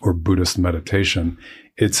or Buddhist meditation,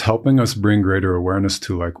 it's helping us bring greater awareness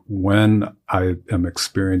to like when I am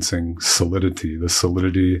experiencing solidity, the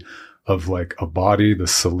solidity of like a body, the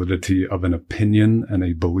solidity of an opinion and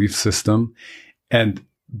a belief system. And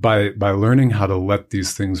by learning how to let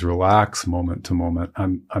these things relax moment to moment,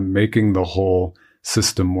 I'm making the whole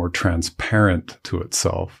system more transparent to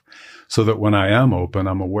itself, so that when I am open,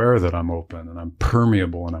 I'm aware that I'm open and I'm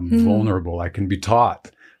permeable and I'm vulnerable. I can be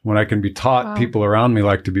taught. When I can be taught, people around me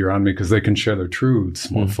like to be around me because they can share their truths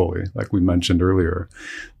more fully, like we mentioned earlier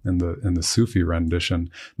in the Sufi rendition.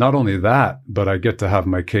 Not only that, but I get to have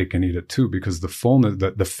my cake and eat it too, because the fullness,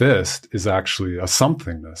 the fist is actually a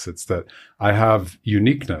somethingness. It's that I have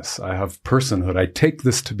uniqueness. I have personhood. I take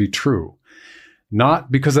this to be true.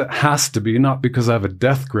 Not because it has to be, not because I have a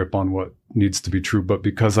death grip on what needs to be true, but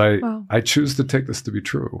because I choose to take this to be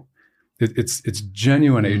true. It's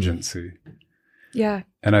genuine agency. Yeah.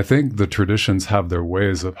 And I think the traditions have their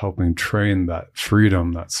ways of helping train that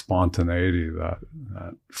freedom, that spontaneity, that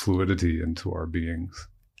fluidity into our beings.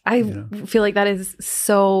 I feel like that is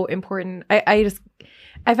so important. I've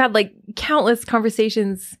had like countless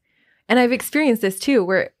conversations, and I've experienced this too,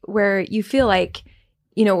 where you feel like,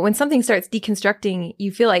 when something starts deconstructing,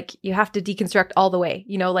 you feel like you have to deconstruct all the way,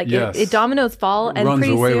 like it dominoes fall, it and runs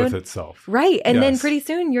pretty away soon, with itself. Right. And then pretty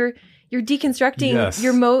soon you're deconstructing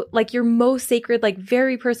your most sacred, like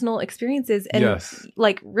very personal experiences, and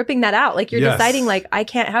like ripping that out. Like you're deciding like, I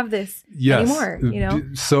can't have this anymore,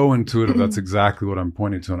 So intuitive. That's exactly what I'm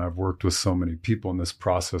pointing to. And I've worked with so many people in this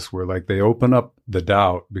process where like they open up the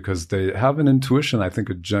doubt because they have an intuition, I think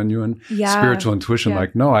a genuine spiritual intuition.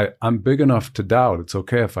 Like, no, I'm big enough to doubt. It's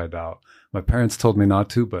okay if I doubt. My parents told me not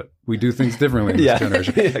to, but we do things differently in this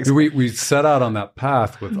generation. Exactly. We set out on that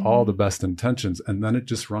path with all the best intentions, and then it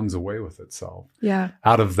just runs away with itself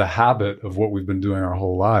out of the habit of what we've been doing our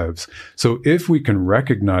whole lives. So if we can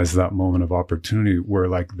recognize that moment of opportunity where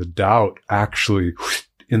like the doubt actually,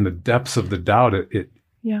 in the depths of the doubt, it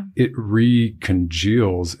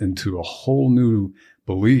recongeals into a whole new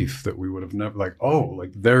belief that we would have never,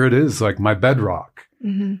 like, there it is, like my bedrock.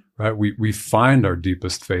 Right? We find our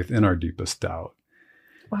deepest faith in our deepest doubt.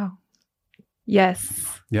 Wow.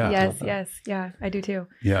 Yes. Yeah. Yes. Yeah. I do too.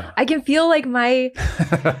 Yeah. I can feel like my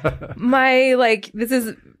like, this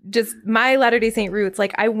is just my Latter-day Saint roots.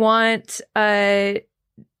 Like I want, like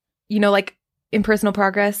in personal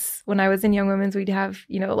progress, when I was in Young Women's, we'd have,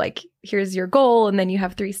 like, here's your goal, and then you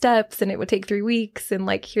have 3 steps, and it would take 3 weeks, and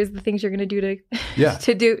like, here's the things you're going to do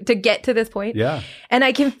to get to this point. Yeah. And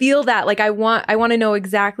I can feel that, like, I want to know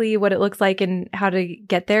exactly what it looks like and how to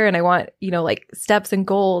get there. And I want, like steps and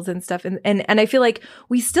goals and stuff. And I feel like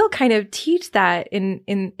we still kind of teach that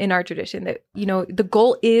in our tradition, that, the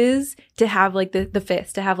goal is to have like the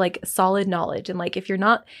fist, to have like solid knowledge. And like, if you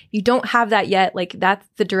don't have that yet, like that's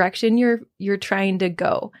the direction you're trying to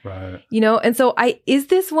go. Right. And so is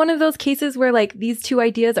this one of those cases where like these two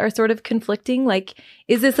ideas are sort of conflicting? Like,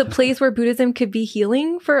 is this a place where Buddhism could be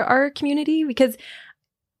healing for our community? Because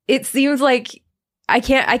it seems like I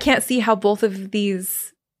can't see how both of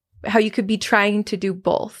these, how you could be trying to do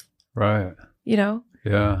both. Right. Yeah,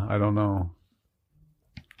 I don't know.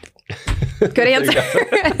 Good answer.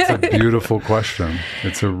 It's a beautiful question.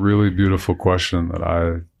 It's a really beautiful question that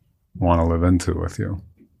I want to live into with you.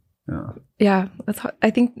 Yeah, that's hard.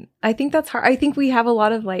 I think that's hard. I think we have a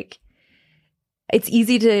lot of like, it's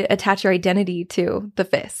easy to attach your identity to the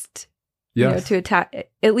fist. Yes. To attach,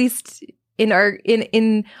 at least in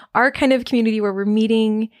our kind of community where we're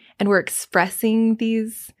meeting and we're expressing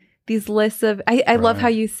these lists of, I love how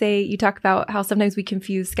you talk about how sometimes we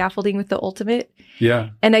confuse scaffolding with the ultimate. Yeah.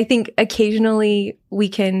 And I think occasionally we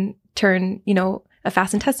can turn, a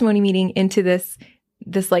fast and testimony meeting into this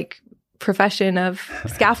like profession of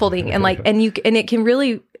scaffolding, and like, and it can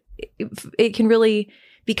really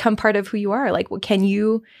become part of who you are. Like, can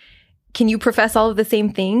you profess all of the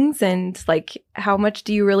same things, and like, how much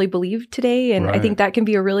do you really believe today? And I think that can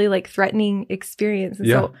be a really like threatening experience. And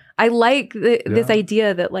so I like this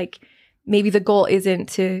idea that like, maybe the goal isn't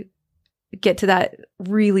to get to that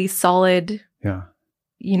really solid,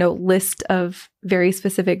 list of very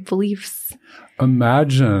specific beliefs.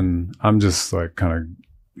 Imagine, I'm just like kind of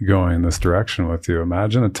going in this direction with you.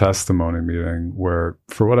 Imagine a testimony meeting where,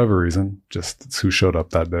 for whatever reason, just it's who showed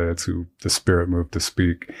up that day, it's who the spirit moved to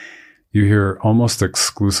speak. You hear almost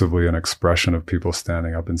exclusively an expression of people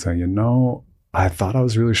standing up and saying, I thought I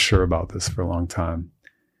was really sure about this for a long time,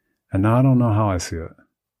 and now I don't know how I see it.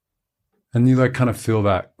 And you like kind of feel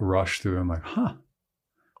that rush through and like,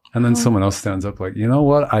 and then someone else stands up like, you know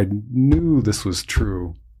what? I knew this was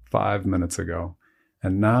true 5 minutes ago,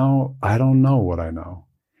 and now I don't know what I know.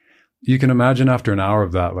 You can imagine after an hour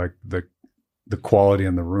of that, like the quality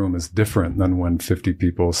in the room is different than when 50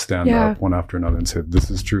 people stand up one after another and say, this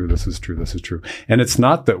is true, this is true, this is true. And it's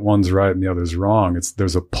not that one's right and the other's wrong.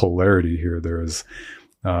 There's a polarity here. There is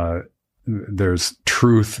there's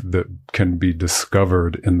truth that can be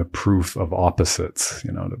discovered in the proof of opposites,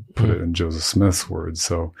 to put it in Joseph Smith's words.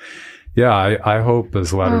 So yeah, I hope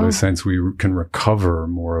as Latter-day Saints, we can recover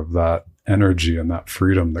more of that energy and that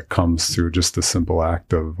freedom that comes through just the simple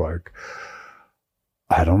act of like,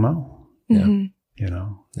 I don't know,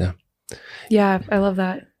 Yeah. Yeah. I love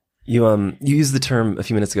that. You used the term a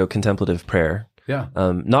few minutes ago, contemplative prayer. Yeah.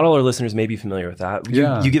 Not all our listeners may be familiar with that.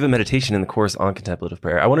 You give a meditation in the course on contemplative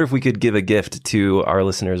prayer. I wonder if we could give a gift to our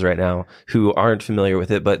listeners right now who aren't familiar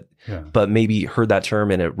with it, but maybe heard that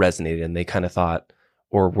term and it resonated and they kind of thought,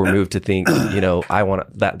 or were moved to think, I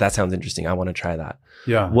want that sounds interesting. I want to try that.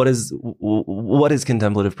 Yeah. What is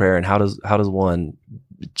contemplative prayer, and how does one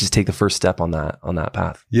just take the first step on that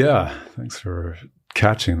path? Yeah. Thanks for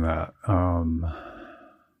catching that.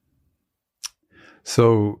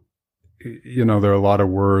 So, there are a lot of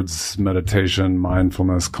words: meditation,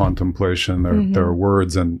 mindfulness, contemplation. There are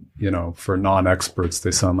words, and for non-experts,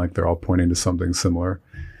 they sound like they're all pointing to something similar.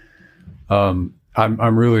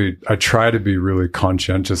 I try to be really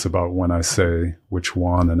conscientious about when I say which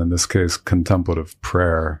one, and in this case, contemplative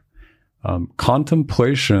prayer.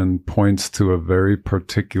 Contemplation points to a very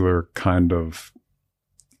particular kind of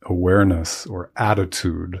awareness or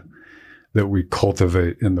attitude that we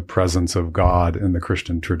cultivate in the presence of God in the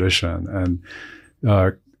Christian tradition. And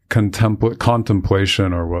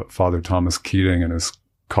contemplation, or what Father Thomas Keating and his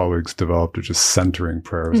colleagues developed, are just centering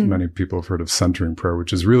prayer. Many people have heard of centering prayer,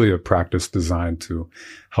 which is really a practice designed to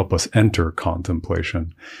help us enter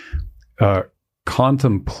contemplation.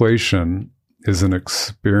 Contemplation is an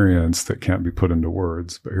experience that can't be put into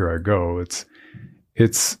words, but here I go.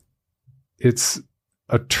 It's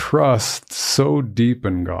a trust so deep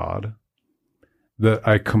in God that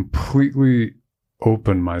I completely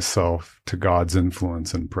open myself to God's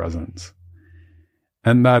influence and presence.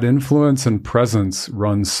 And that influence and presence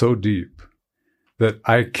runs so deep that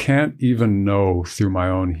I can't even know through my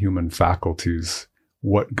own human faculties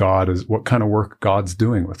what kind of work God's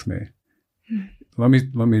doing with me. Let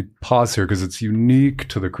me pause here, because it's unique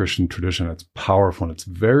to the Christian tradition. It's powerful, and it's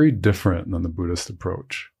very different than the Buddhist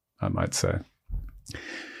approach, I might say.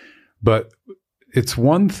 But it's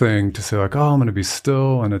one thing to say like, I'm going to be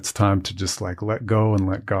still, and it's time to just like let go and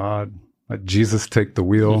let God, let Jesus take the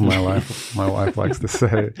wheel. My wife likes to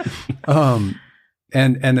say.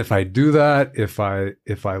 And if I do that, if I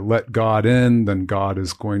let God in, then God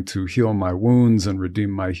is going to heal my wounds and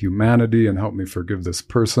redeem my humanity and help me forgive this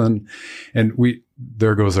person. And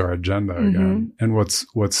there goes our agenda again. And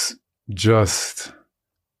what's just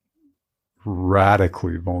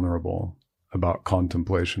radically vulnerable about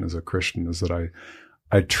contemplation as a Christian is that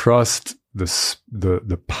I trust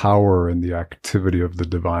the power and the activity of the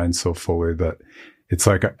divine so fully that it's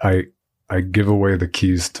like I give away the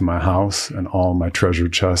keys to my house and all my treasure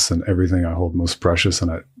chests and everything I hold most precious,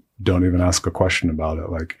 and I don't even ask a question about it.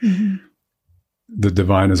 Like the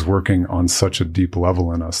divine is working on such a deep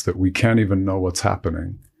level in us that we can't even know what's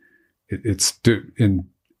happening. It's in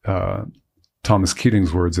Thomas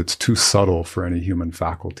Keating's words, it's too subtle for any human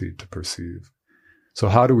faculty to perceive. So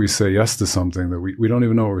how do we say yes to something that we don't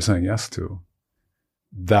even know what we're saying yes to?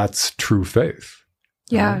 That's true faith.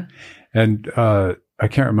 Yeah. Right? And I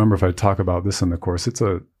can't remember if I talk about this in the course.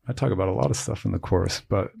 I talk about a lot of stuff in the course,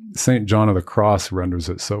 but St. John of the Cross renders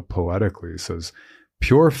it so poetically. He says,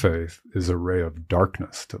 pure faith is a ray of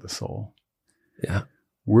darkness to the soul. Yeah.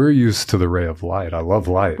 We're used to the ray of light. I love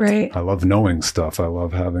light. Right. I love knowing stuff. I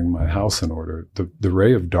love having my house in order. The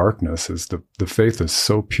ray of darkness is the faith is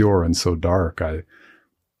so pure and so dark.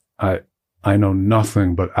 I know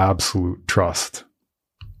nothing but absolute trust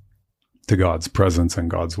to God's presence and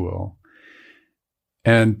God's will.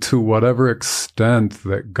 And to whatever extent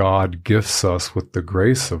that God gifts us with the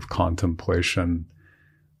grace of contemplation,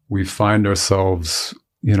 we find ourselves,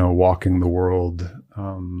 walking the world.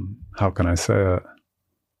 How can I say it?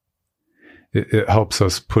 It helps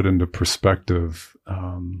us put into perspective.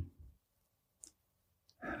 The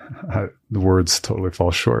words totally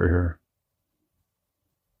fall short here.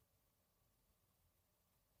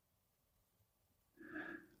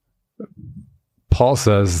 Paul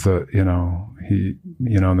says that, he,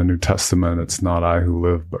 in the New Testament, it's not I who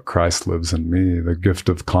live, but Christ lives in me. The gift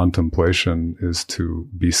of contemplation is to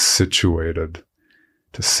be situated,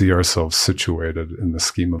 to see ourselves situated in the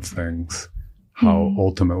scheme of things, how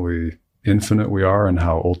ultimately infinite we are and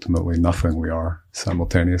how ultimately nothing we are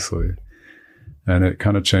simultaneously. And it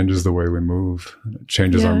kind of changes the way we move. It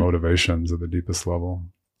changes our motivations at the deepest level.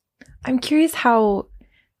 I'm curious how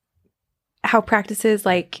practices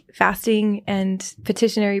like fasting and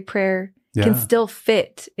petitionary prayer can still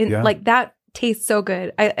fit in like that tastes so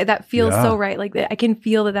good. That feels so right. Like I can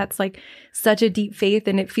feel that that's like such a deep faith,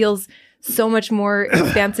 and it feels so much more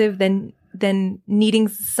expansive than needing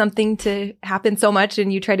something to happen so much,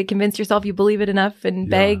 and you try to convince yourself you believe it enough and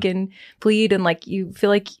beg and plead, and like you feel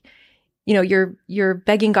like, you know, you're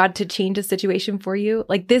begging God to change a situation for you.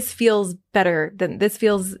 Like this feels better than this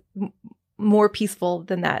feels more peaceful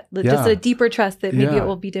than that. Just a deeper trust that maybe it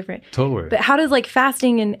will be different. Totally. But how does like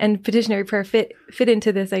fasting and petitionary prayer fit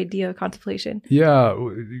into this idea of contemplation? Yeah.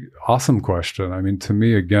 Awesome question. I mean, to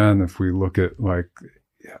me, again, if we look at like,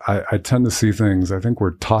 I tend to see things, I think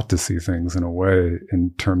we're taught to see things in a way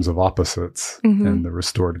in terms of opposites in the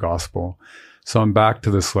restored gospel. So I'm back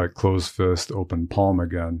to this like closed fist, open palm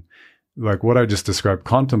again. Like what I just described,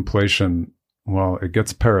 contemplation, well, it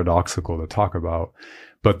gets paradoxical to talk about,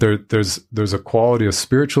 but there's a quality, a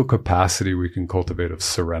spiritual capacity we can cultivate of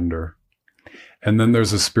surrender. And then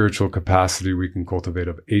there's a spiritual capacity we can cultivate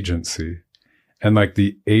of agency. And like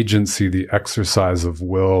the agency, the exercise of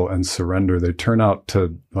will and surrender, they turn out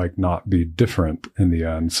to like not be different in the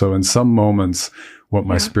end. So in some moments, what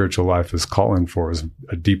my spiritual life is calling for is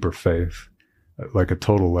a deeper faith, like a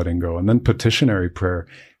total letting go. And then petitionary prayer,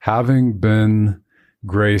 having been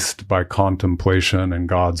graced by contemplation and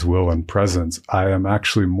God's will and presence, I am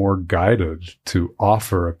actually more guided to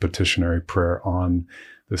offer a petitionary prayer on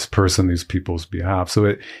this person, these people's behalf.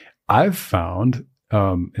 So I've found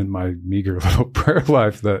in my meager little prayer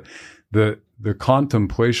life that the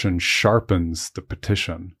contemplation sharpens the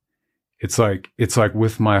petition. It's like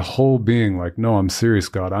with my whole being, like, no, I'm serious,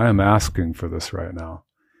 God. I am asking for this right now.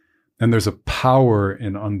 And there's a power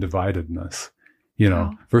in undividedness, you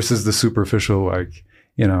know, versus the superficial, like,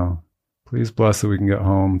 you know, please bless that we can get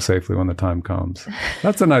home safely when the time comes.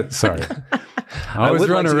 That's a nice, sorry. I always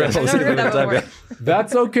run around.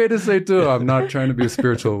 That's okay to say too. I'm not trying to be a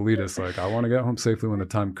spiritual elitist. Like, I want to get home safely when the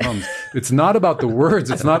time comes. It's not about the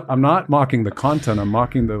words. I'm not mocking the content. I'm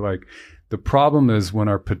mocking the problem is when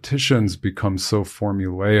our petitions become so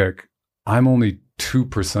formulaic, I'm only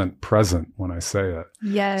 2% present when I say it.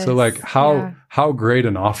 Yes. So like how great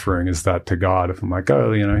an offering is that to God if I'm like,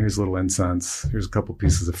 oh, you know, here's a little incense, here's a couple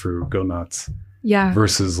pieces of fruit, go nuts. Yeah.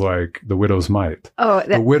 Versus like the widow's mite. Oh,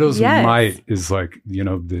 the widow's mite is like, you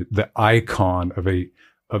know, the icon of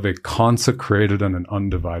a consecrated and an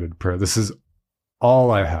undivided prayer. This is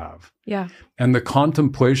all I have. Yeah. And the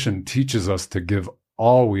contemplation teaches us to give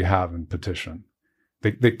all we have in petition.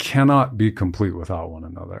 They cannot be complete without one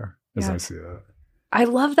another, as I see it. I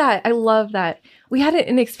love that. I love that. We had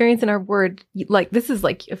an experience in our ward, like this is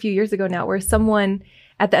like a few years ago now, where someone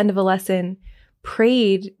at the end of a lesson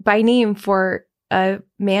prayed by name for a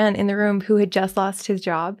man in the room who had just lost his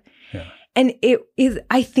job. Yeah. And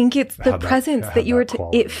I think it's the presence that you were,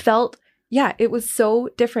 it felt, it was so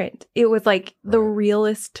different. It was like the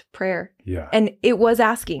realest prayer. Yeah. And it was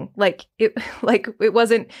asking, it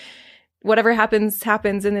wasn't, whatever happens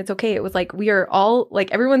and it's okay. It was like, we are all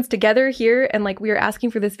like, everyone's together here. And like, we are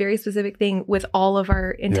asking for this very specific thing with all of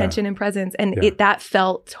our intention and presence. And that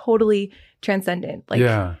felt totally transcendent.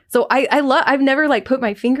 Like, so I've never like put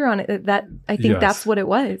my finger on it. That I think that's what it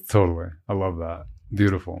was. Totally. I love that.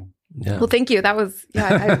 Beautiful. Yeah. Well, thank you. That was,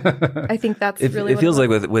 I think that's really it feels like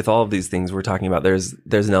with all of these things we're talking about, there's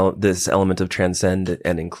this element of transcend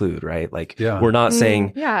and include, right? Like we're not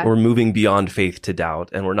saying we're moving beyond faith to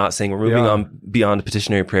doubt, and we're not saying we're moving on beyond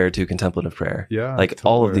petitionary prayer to contemplative prayer. Yeah. Like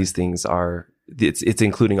all of these things are, it's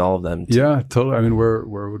including all of them. Yeah, totally. I mean, where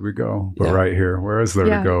would we go? But right here. Where is there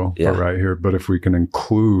to go? But right here. But if we can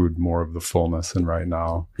include more of the fullness in right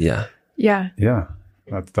now. Yeah. Yeah. Yeah.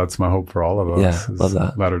 That's my hope for all of us. Yeah, love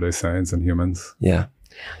that. Latter-day Saints and humans. Yeah.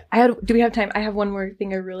 Do we have time? I have one more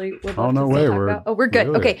thing I really would love to talk about. Oh, we're good.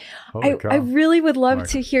 Really? Okay. I really would love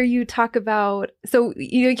to hear you talk about, so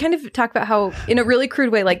you kind of talk about how, in a really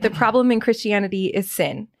crude way, like the problem in Christianity is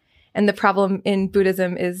sin and the problem in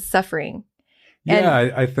Buddhism is suffering.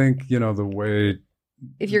 Yeah, I think, the way...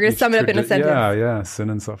 If you're going to sum it up in a sentence. Yeah, sin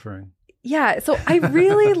and suffering. Yeah, so I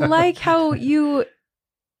really like how you...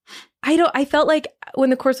 I felt like when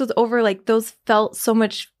the course was over, like those felt so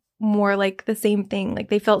much more like the same thing. Like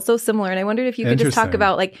they felt so similar. And I wondered if you could just talk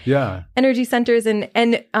about like energy centers and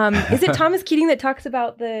is it Thomas Keating that talks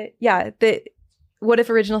about the what if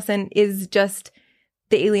original sin is just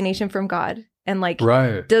the alienation from God? And like,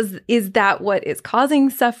 is that what is causing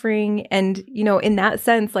suffering? And, in that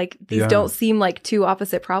sense, like these don't seem like two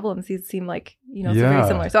opposite problems. These seem like, so very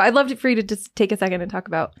similar. So I'd love for you to just take a second and talk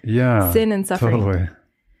about sin and suffering. Totally.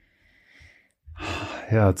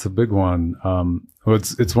 Yeah, it's a big one.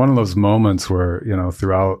 It's one of those moments where,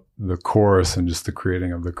 throughout the course and just the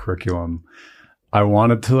creating of the curriculum, I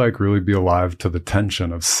wanted to like really be alive to the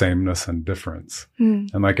tension of sameness and difference.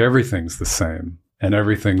 And like everything's the same and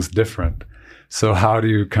everything's different. So how do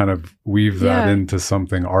you kind of weave that into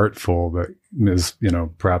something artful that is, you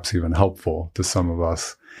know, perhaps even helpful to some of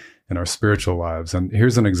us in our spiritual lives? And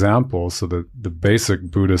here's an example. So the basic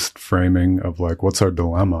Buddhist framing of like, what's our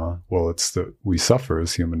dilemma? Well, it's that we suffer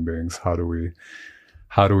as human beings. How do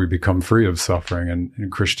we become free of suffering? And in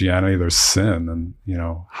Christianity, there's sin. And, you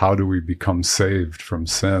know, how do we become saved from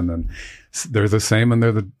sin? And they're the same and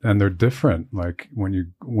they're different. Like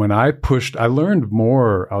when I learned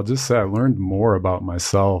more, I'll just say I learned more about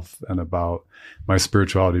myself and about my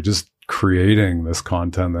spirituality, just creating this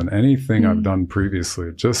content than anything I've done previously.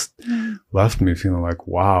 It just left me feeling like,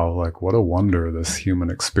 wow, like what a wonder this human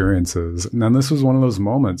experience is. And then this was one of those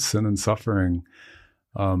moments, sin and suffering.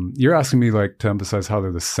 You're asking me like to emphasize how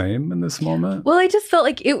they're the same in this moment? Well, I just felt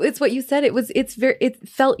like it's what you said. It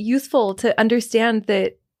felt useful to understand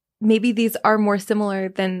that maybe these are more similar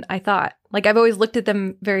than I thought. Like I've always looked at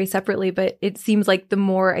them very separately, but it seems like the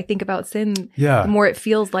more I think about sin, the more it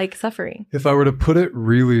feels like suffering. If I were to put it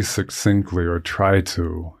really succinctly or try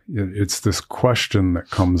to, it's this question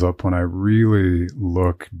that comes up when I really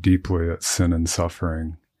look deeply at sin and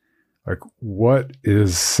suffering. Like, what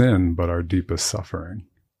is sin but our deepest suffering?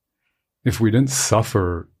 If we didn't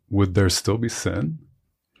suffer, would there still be sin?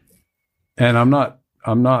 And I'm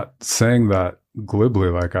not saying that glibly,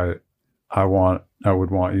 like I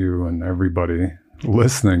would want you and everybody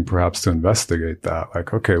listening perhaps to investigate that.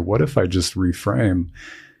 Like, okay, what if I just reframe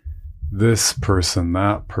this person,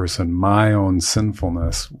 that person, my own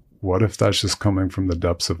sinfulness? What if that's just coming from the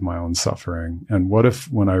depths of my own suffering? And what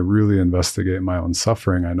if when I really investigate my own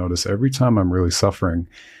suffering, I notice every time I'm really suffering,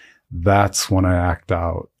 that's when I act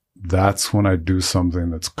out. That's when I do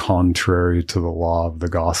something that's contrary to the law of the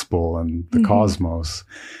gospel and the cosmos.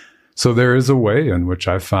 So there is a way in which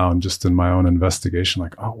I found just in my own investigation,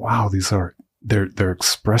 like, oh, wow, they're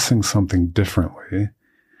expressing something differently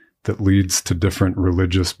that leads to different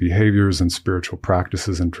religious behaviors and spiritual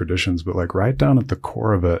practices and traditions. But like right down at the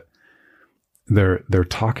core of it, they're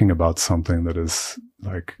talking about something that is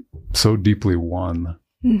like so deeply one.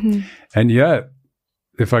 And yet,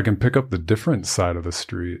 if I can pick up the different side of the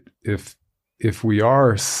street, if we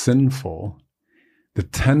are sinful, the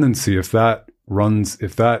tendency, if that runs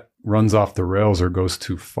off the rails or goes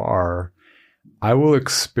too far, I will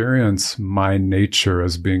experience my nature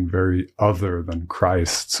as being very other than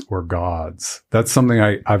Christ's or God's. That's something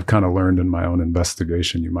I've kind of learned in my own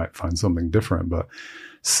investigation. You might find something different, but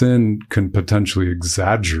sin can potentially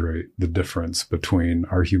exaggerate the difference between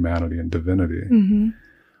our humanity and divinity.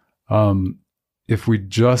 If we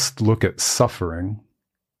just look at suffering,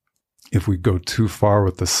 if we go too far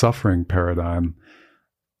with the suffering paradigm,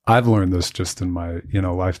 I've learned this just in my,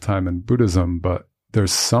 lifetime in Buddhism, but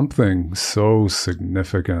there's something so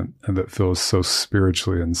significant and that feels so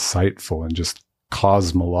spiritually insightful and just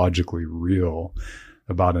cosmologically real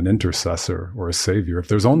about an intercessor or a savior. If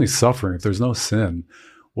there's only suffering, if there's no sin,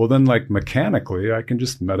 well, then like mechanically, I can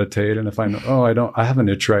just meditate. And if I know, I have an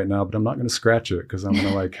itch right now, but I'm not going to scratch it because I'm going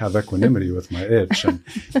to like have equanimity with my itch. And,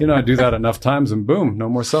 I do that enough times and boom, no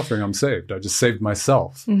more suffering. I'm saved. I just saved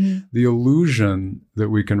myself. The illusion that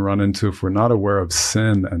we can run into if we're not aware of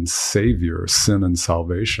sin and savior, sin and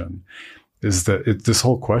salvation, is that this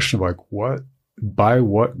whole question of like, by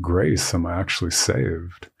what grace am I actually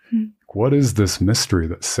saved? What is this mystery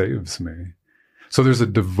that saves me? So there's a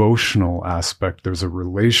devotional aspect, there's a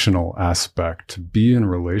relational aspect to be in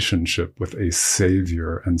relationship with a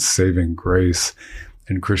savior, and saving grace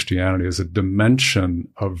in Christianity is a dimension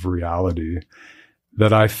of reality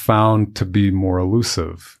that I found to be more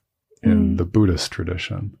elusive in the Buddhist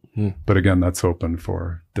tradition. But again, that's open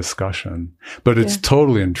for discussion. But it's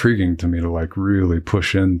totally intriguing to me to like really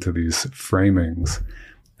push into these framings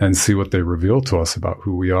and see what they reveal to us about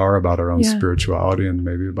who we are, about our own spirituality, and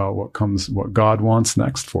maybe about what God wants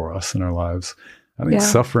next for us in our lives. I think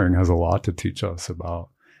suffering has a lot to teach us about,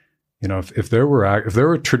 if there were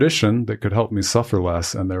a tradition that could help me suffer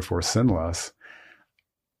less and therefore sin less,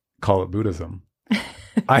 call it Buddhism.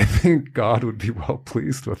 I think God would be well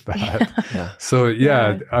pleased with that. So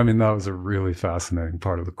I mean, that was a really fascinating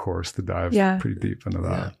part of the course to dive pretty deep into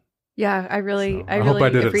that. Yeah, I really hope I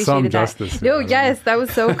did it some justice. No, yes, that was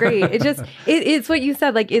so great. It's what you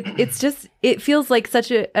said. Like it feels like such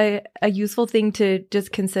a useful thing to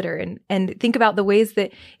just consider and think about the ways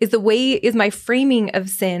that is my framing of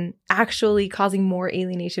sin actually causing more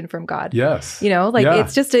alienation from God. Yes,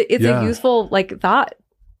 it's just a useful like thought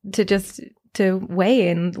to weigh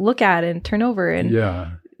and look at and turn over and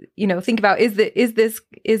think about is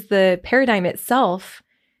the paradigm itself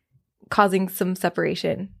causing some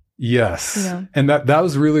separation. Yes. You know? And that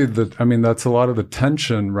was really that's a lot of the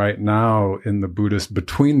tension right now in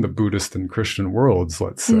between the Buddhist and Christian worlds,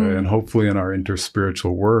 let's say. And hopefully in our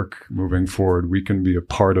interspiritual work moving forward, we can be a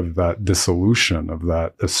part of that dissolution, of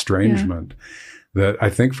that estrangement. That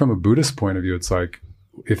I think from a Buddhist point of view, it's like,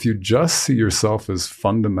 if you just see yourself as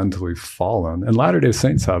fundamentally fallen, and Latter-day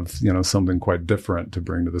Saints have, something quite different to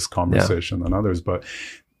bring to this conversation than others, but,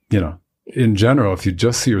 in general, if you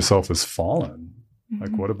just see yourself as fallen,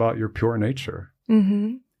 like, what about your pure nature?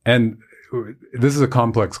 Mm-hmm. And this is a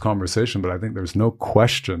complex conversation, but I think there's no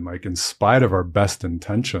question, like, in spite of our best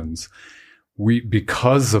intentions,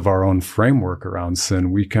 because of our own framework around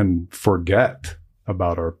sin, we can forget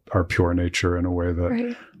about our pure nature in a way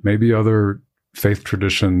that maybe other faith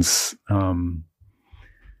traditions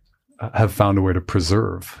have found a way to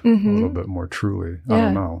preserve a little bit more truly. I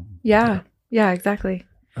don't know. Yeah, exactly.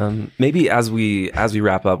 Maybe as we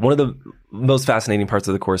wrap up, one of the most fascinating parts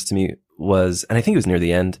of the course to me was, and I think it was near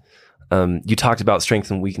the end, you talked about strengths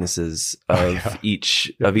and weaknesses of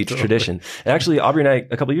each tradition. And actually, Aubrey and I,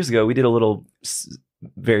 a couple of years ago, we did a little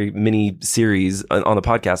very mini series on the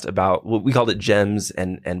podcast about what we called it gems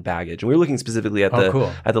and baggage. And we were looking specifically at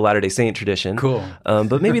the Latter-day Saint tradition. Cool.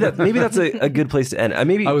 But maybe that's a good place to end.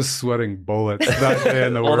 I was sweating bullets that day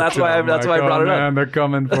in the well, workshop. that's why I brought it up. Man, they're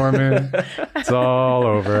coming for me. It's all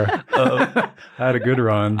over. I had a good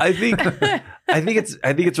run. I think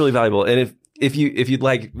it's really valuable. And if you'd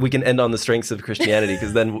like, we can end on the strengths of Christianity,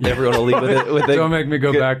 because then everyone will leave with it. Don't make me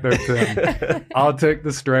go back there, Tim. I'll take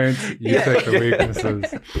the strengths. You take the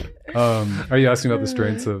weaknesses. Are you asking about the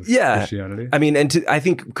strengths of Christianity? I mean, I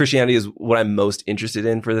think Christianity is what I'm most interested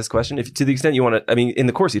in for this question. If to the extent you want to, I mean, in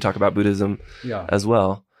the course you talk about Buddhism as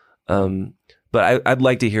well. But I'd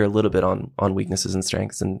like to hear a little bit on weaknesses and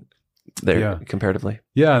strengths and there comparatively.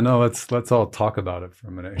 Yeah, no, let's all talk about it for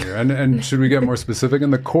a minute here. And should we get more specific? In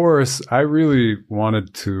the course, I really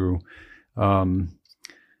wanted to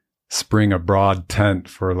spring a broad tent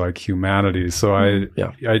for like humanity. So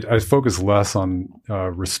I focus less on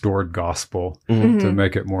restored gospel to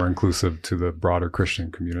make it more inclusive to the broader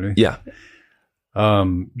Christian community. Yeah.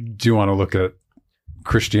 Do you want to look at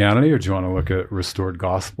Christianity, or do you want to look at restored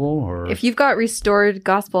gospel? Or if you've got restored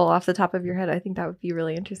gospel off the top of your head, I think that would be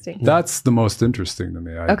really interesting. That's the most interesting to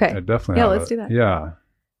me. I definitely let's do that. Yeah,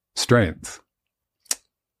 strength,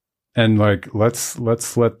 and like let's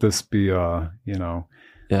let this be a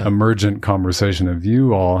emergent conversation. If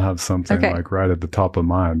you all have something like right at the top of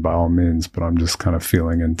mind, by all means. But I'm just kind of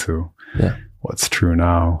feeling into what's true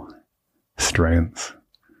now. Strength.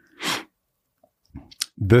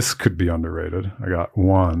 This could be underrated. I got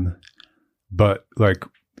one, but like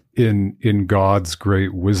in God's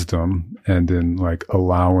great wisdom and in like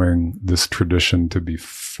allowing this tradition to be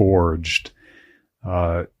forged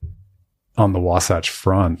on the Wasatch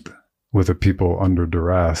Front with a people under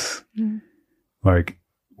duress, like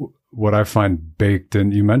what I find baked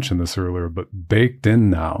in, you mentioned this earlier, but baked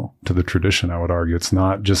in now to the tradition, I would argue, it's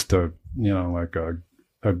not just a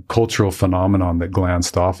cultural phenomenon that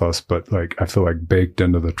glanced off us, but like I feel like baked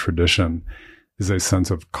into the tradition is a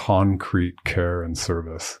sense of concrete care and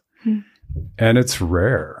service. And it's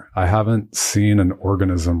rare. I haven't seen an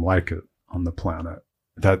organism like it on the planet.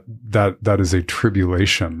 That is a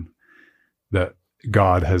tribulation that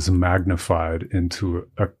God has magnified into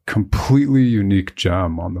a completely unique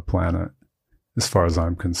gem on the planet, as far as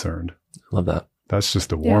I'm concerned. Love that. That's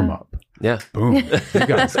just a warm-up. Yeah. Boom. You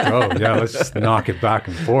guys go. Yeah, let's just knock it back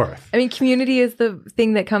and forth. I mean, community is the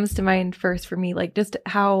thing that comes to mind first for me. Like just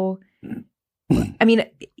how, I mean,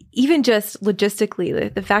 even just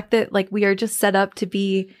logistically, the fact that like we are just set up to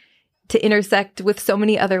intersect with so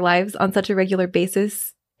many other lives on such a regular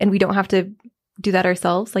basis, and we don't have to do that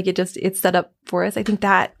ourselves. Like it's set up for us. I think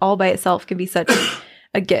that all by itself can be such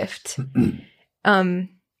a gift.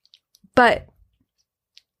 But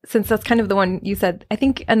since that's kind of the one you said, I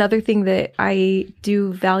think another thing that I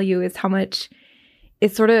do value is how much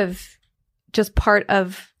it's sort of just part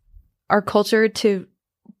of our culture to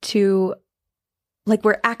like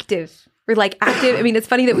we're active. We're like active. I mean, it's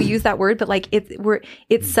funny that we use that word, but like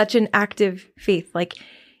it's such an active faith. Like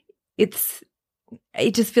it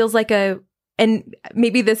just feels like and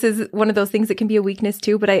maybe this is one of those things that can be a weakness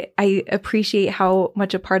too, but I appreciate how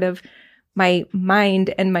much a part of my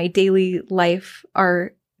mind and my daily life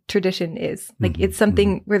our tradition is. Like it's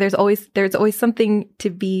something where there's always something to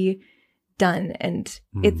be done, and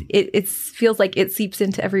it feels like it seeps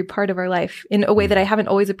into every part of our life in a way that I haven't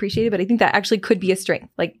always appreciated, but I think that actually could be a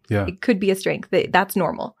strength. Like it could be a strength that's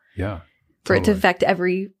normal. Yeah. For it to affect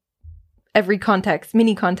every context,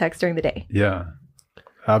 mini context during the day. Yeah.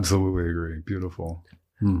 Absolutely agree. Beautiful.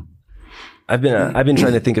 I've been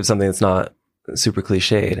trying to think of something that's not super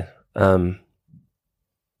cliched.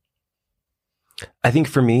 I think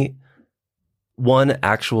for me, one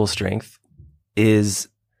actual strength is,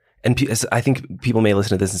 and I think people may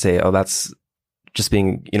listen to this and say, "Oh, that's just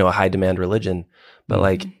being, a high demand religion," but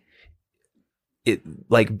like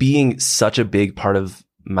being such a big part of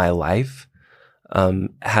my life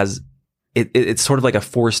it's sort of like a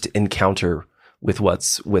forced encounter with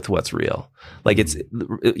what's real. Like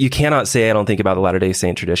you cannot say, I don't think, about the Latter-day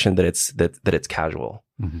Saint tradition that it's casual,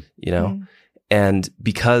 and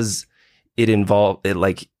because it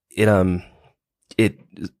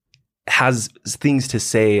has things to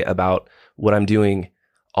say about what I'm doing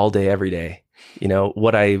all day, every day,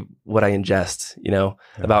 what I ingest,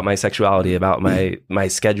 about my sexuality, about my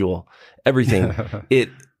schedule, everything.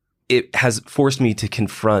 It has forced me to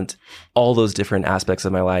confront all those different aspects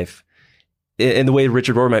of my life. And the way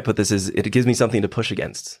Richard Rohr might put this is, it gives me something to push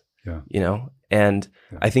against. And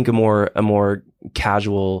I think a more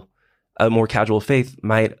casual faith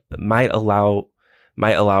might allow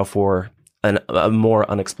for a more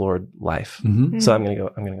unexplored life. Mm-hmm. So I'm gonna go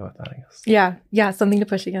with that, I guess. Yeah, something to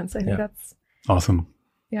push against. I think that's awesome.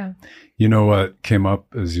 Yeah. You know what came up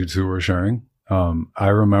as you two were sharing? I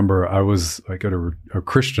remember I was like at a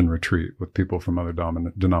Christian retreat with people from other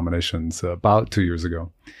denominations about 2 years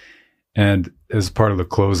ago. And as part of the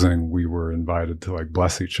closing, we were invited to like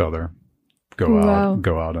bless each other, go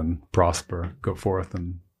out and prosper, go forth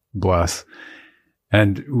and bless.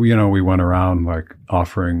 And we went around like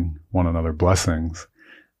offering one another blessings.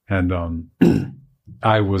 And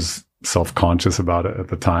I was self-conscious about it at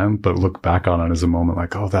the time, but look back on it as a moment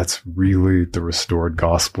like, oh, that's really the restored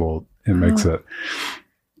gospel. It makes it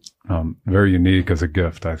very unique as a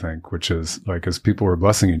gift, I think, which is like, as people were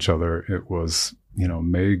blessing each other, it was,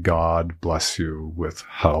 may God bless you with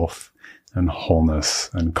health and wholeness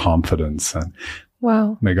and confidence, and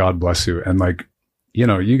may God bless you. And like,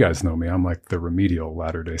 you guys know me. I'm like the remedial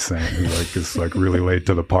Latter-day Saint who like is like really late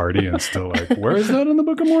to the party and still like, where is that in the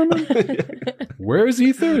Book of Mormon? Where is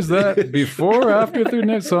ether? Is that before or after through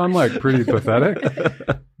next? So I'm like pretty pathetic.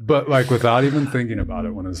 But like without even thinking about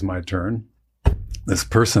it, when it was my turn, this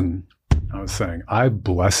person, I was saying, I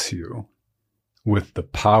bless you with the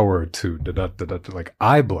power to like,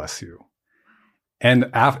 I bless you. And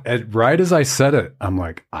right as I said it, I'm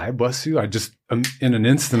like, I bless you. I just, in an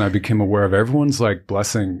instant, I became aware of everyone's like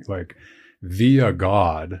blessing, like via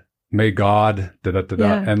God, may God,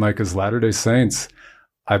 And like as Latter-day Saints,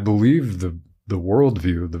 I believe the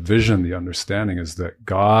worldview, the vision, the understanding is that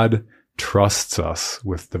God trusts us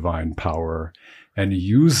with divine power and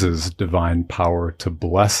uses divine power to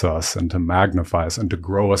bless us and to magnify us and to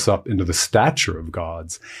grow us up into the stature of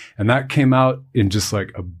God's. And that came out in just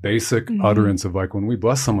like a basic utterance of like, when we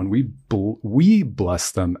bless someone, we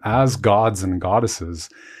bless them as gods and goddesses,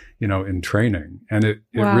 in training. And it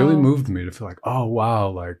really moved me to feel like, oh, wow,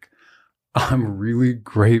 like I'm really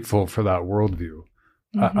grateful for that worldview.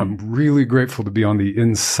 Mm-hmm. I'm really grateful to be on the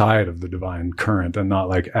inside of the divine current and not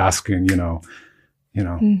like asking,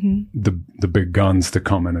 the big guns to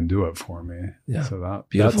come in and do it for me. Yeah. So that's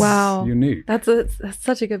unique. That's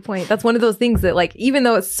such a good point. That's one of those things that like, even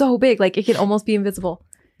though it's so big, like it can almost be invisible.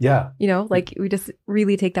 Yeah. Like we just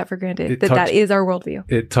really take that for granted, that is our worldview.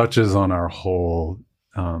 It touches on our whole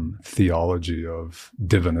theology of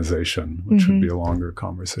divinization, which would be a longer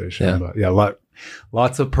conversation. Yeah. But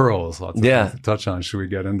lots of pearls, lots of things to touch on. Should we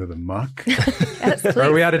get into the muck? Yes, please.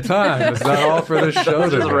 Are we out of time? Is that all for this show?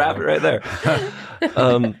 Just wrap it right there.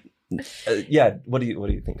 What do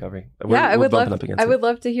you think, Aubrey? I would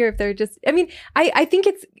love to hear if they're just, I think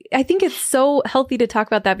it's so healthy to talk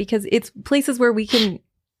about that because it's places where we can,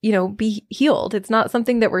 be healed. It's not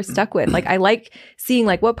something that we're stuck with. Like I like seeing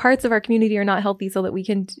like what parts of our community are not healthy so that we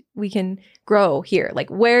can grow here. Like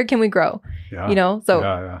where can we grow?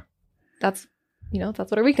 Yeah. That's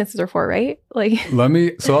what our weaknesses are for, right? Like,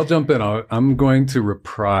 so I'll jump in. I'm going to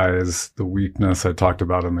reprise the weakness I talked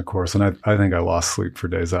about in the course. And I think I lost sleep for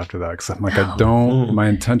days after that because I'm like, my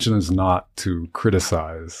intention is not to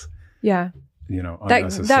criticize. Yeah.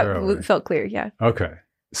 Unnecessarily. That felt clear. Yeah. Okay.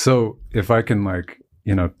 So if I can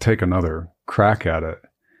take another crack at it.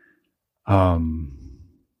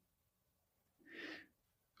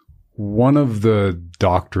 One of the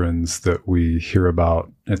doctrines that we hear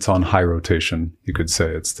about, it's on high rotation, you could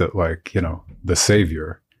say. It's that the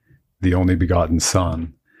Savior, the only begotten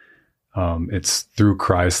Son, it's through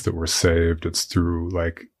Christ that we're saved. It's through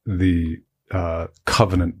the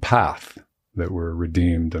covenant path that we're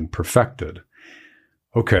redeemed and perfected.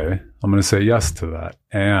 Okay, I'm going to say yes to that.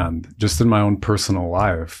 And just in my own personal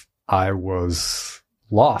life, I was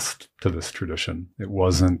lost to this tradition. It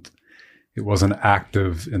wasn't It wasn't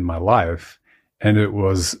active in my life. And it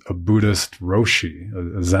was a Buddhist Roshi,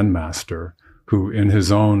 a Zen master, who in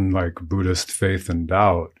his own like Buddhist faith and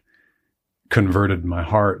doubt converted my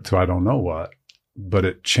heart to I don't know what. But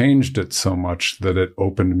it changed it so much that it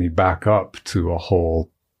opened me back up to a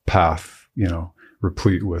whole path,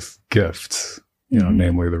 replete with gifts,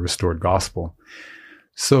 namely the restored gospel.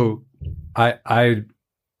 So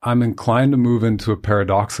I'm inclined to move into a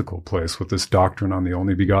paradoxical place with this doctrine on the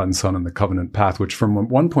only begotten Son and the covenant path, which from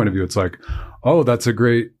one point of view, it's like, oh, that's a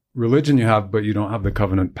great religion you have, but you don't have the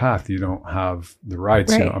covenant path. You don't have the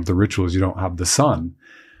rites, you don't have the rituals, you don't have the Son.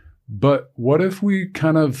 But what if we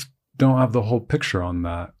kind of don't have the whole picture on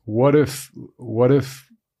that? What if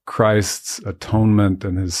Christ's atonement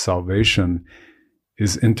and his salvation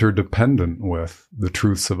is interdependent with the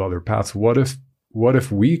truths of other paths? What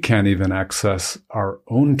if we can't even access our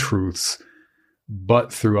own truths,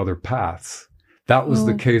 but through other paths? That was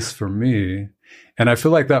the case for me. And I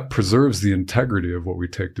feel like that preserves the integrity of what we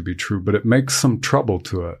take to be true, but it makes some trouble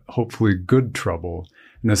to it, hopefully good trouble.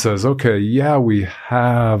 And it says, okay, yeah, we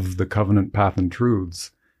have the covenant path and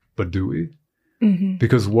truths, but do we? Mm-hmm.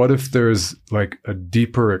 Because what if there's like a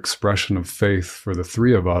deeper expression of faith for the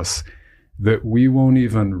three of us that we won't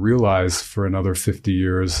even realize for another 50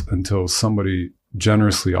 years until somebody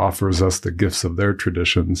generously offers us the gifts of their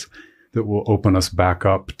traditions that will open us back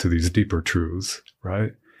up to these deeper truths,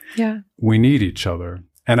 right? Yeah. We need each other.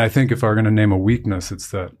 And I think if I'm going to name a weakness,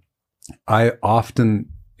 it's that I often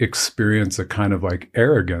experience a kind of like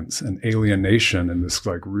arrogance and alienation and this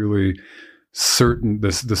like really certain,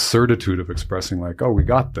 this certitude of expressing like, oh, we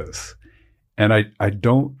got this. And I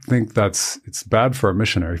don't think it's bad for our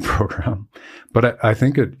missionary program, but I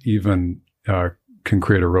think it even can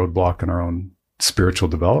create a roadblock in our own spiritual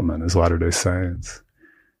development as Latter-day Saints.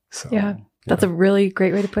 So, yeah, that's a really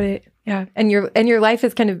great way to put it. Yeah. And your life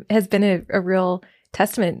has been a real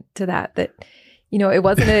testament to that it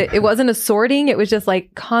wasn't a sorting. It was just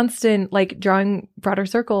like constant, like drawing broader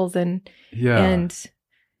circles it's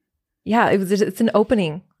an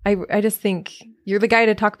opening. I just think you're the guy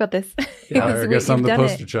to talk about this. Yeah, I guess I'm the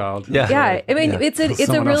poster child. Yeah. Yeah. I mean, it's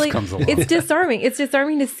disarming. It's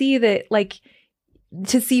disarming to see that, like,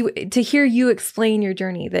 to hear you explain your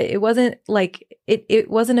journey, that it wasn't like, it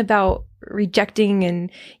wasn't about rejecting and,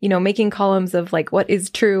 making columns of like what is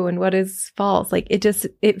true and what is false. Like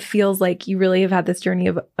it feels like you really have had this journey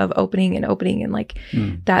of opening and like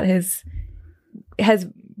that has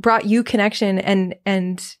brought you connection.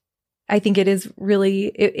 And I think it is really,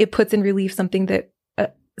 it puts in relief something that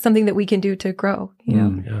we can do to grow,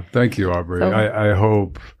 Yeah. Thank you, Aubrey.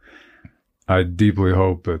 So, I deeply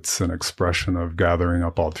hope it's an expression of gathering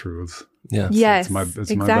up all truths. Yeah. Yes.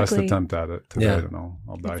 It's my best attempt at it today. Yeah.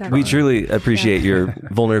 I'll die trying. We truly appreciate your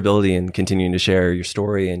vulnerability and continuing to share your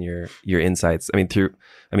story and your insights.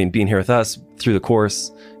 Being here with us through the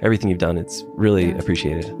course, everything you've done, it's really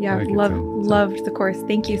appreciated. Yeah. Loved the course.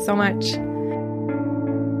 Thank you so much.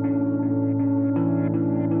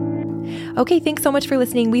 Okay, thanks so much for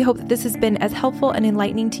listening. We hope that this has been as helpful and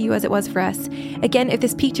enlightening to you as it was for us. Again, if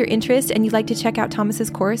this piqued your interest and you'd like to check out Thomas's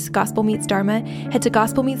course, Gospel Meets Dharma, head to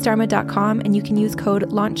gospelmeetsdharma.com and you can use code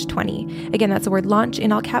LAUNCH20. Again, that's the word launch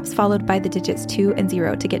in all caps followed by the digits 2 and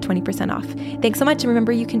 0 to get 20% off. Thanks so much, and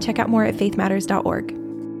remember you can check out more at faithmatters.org.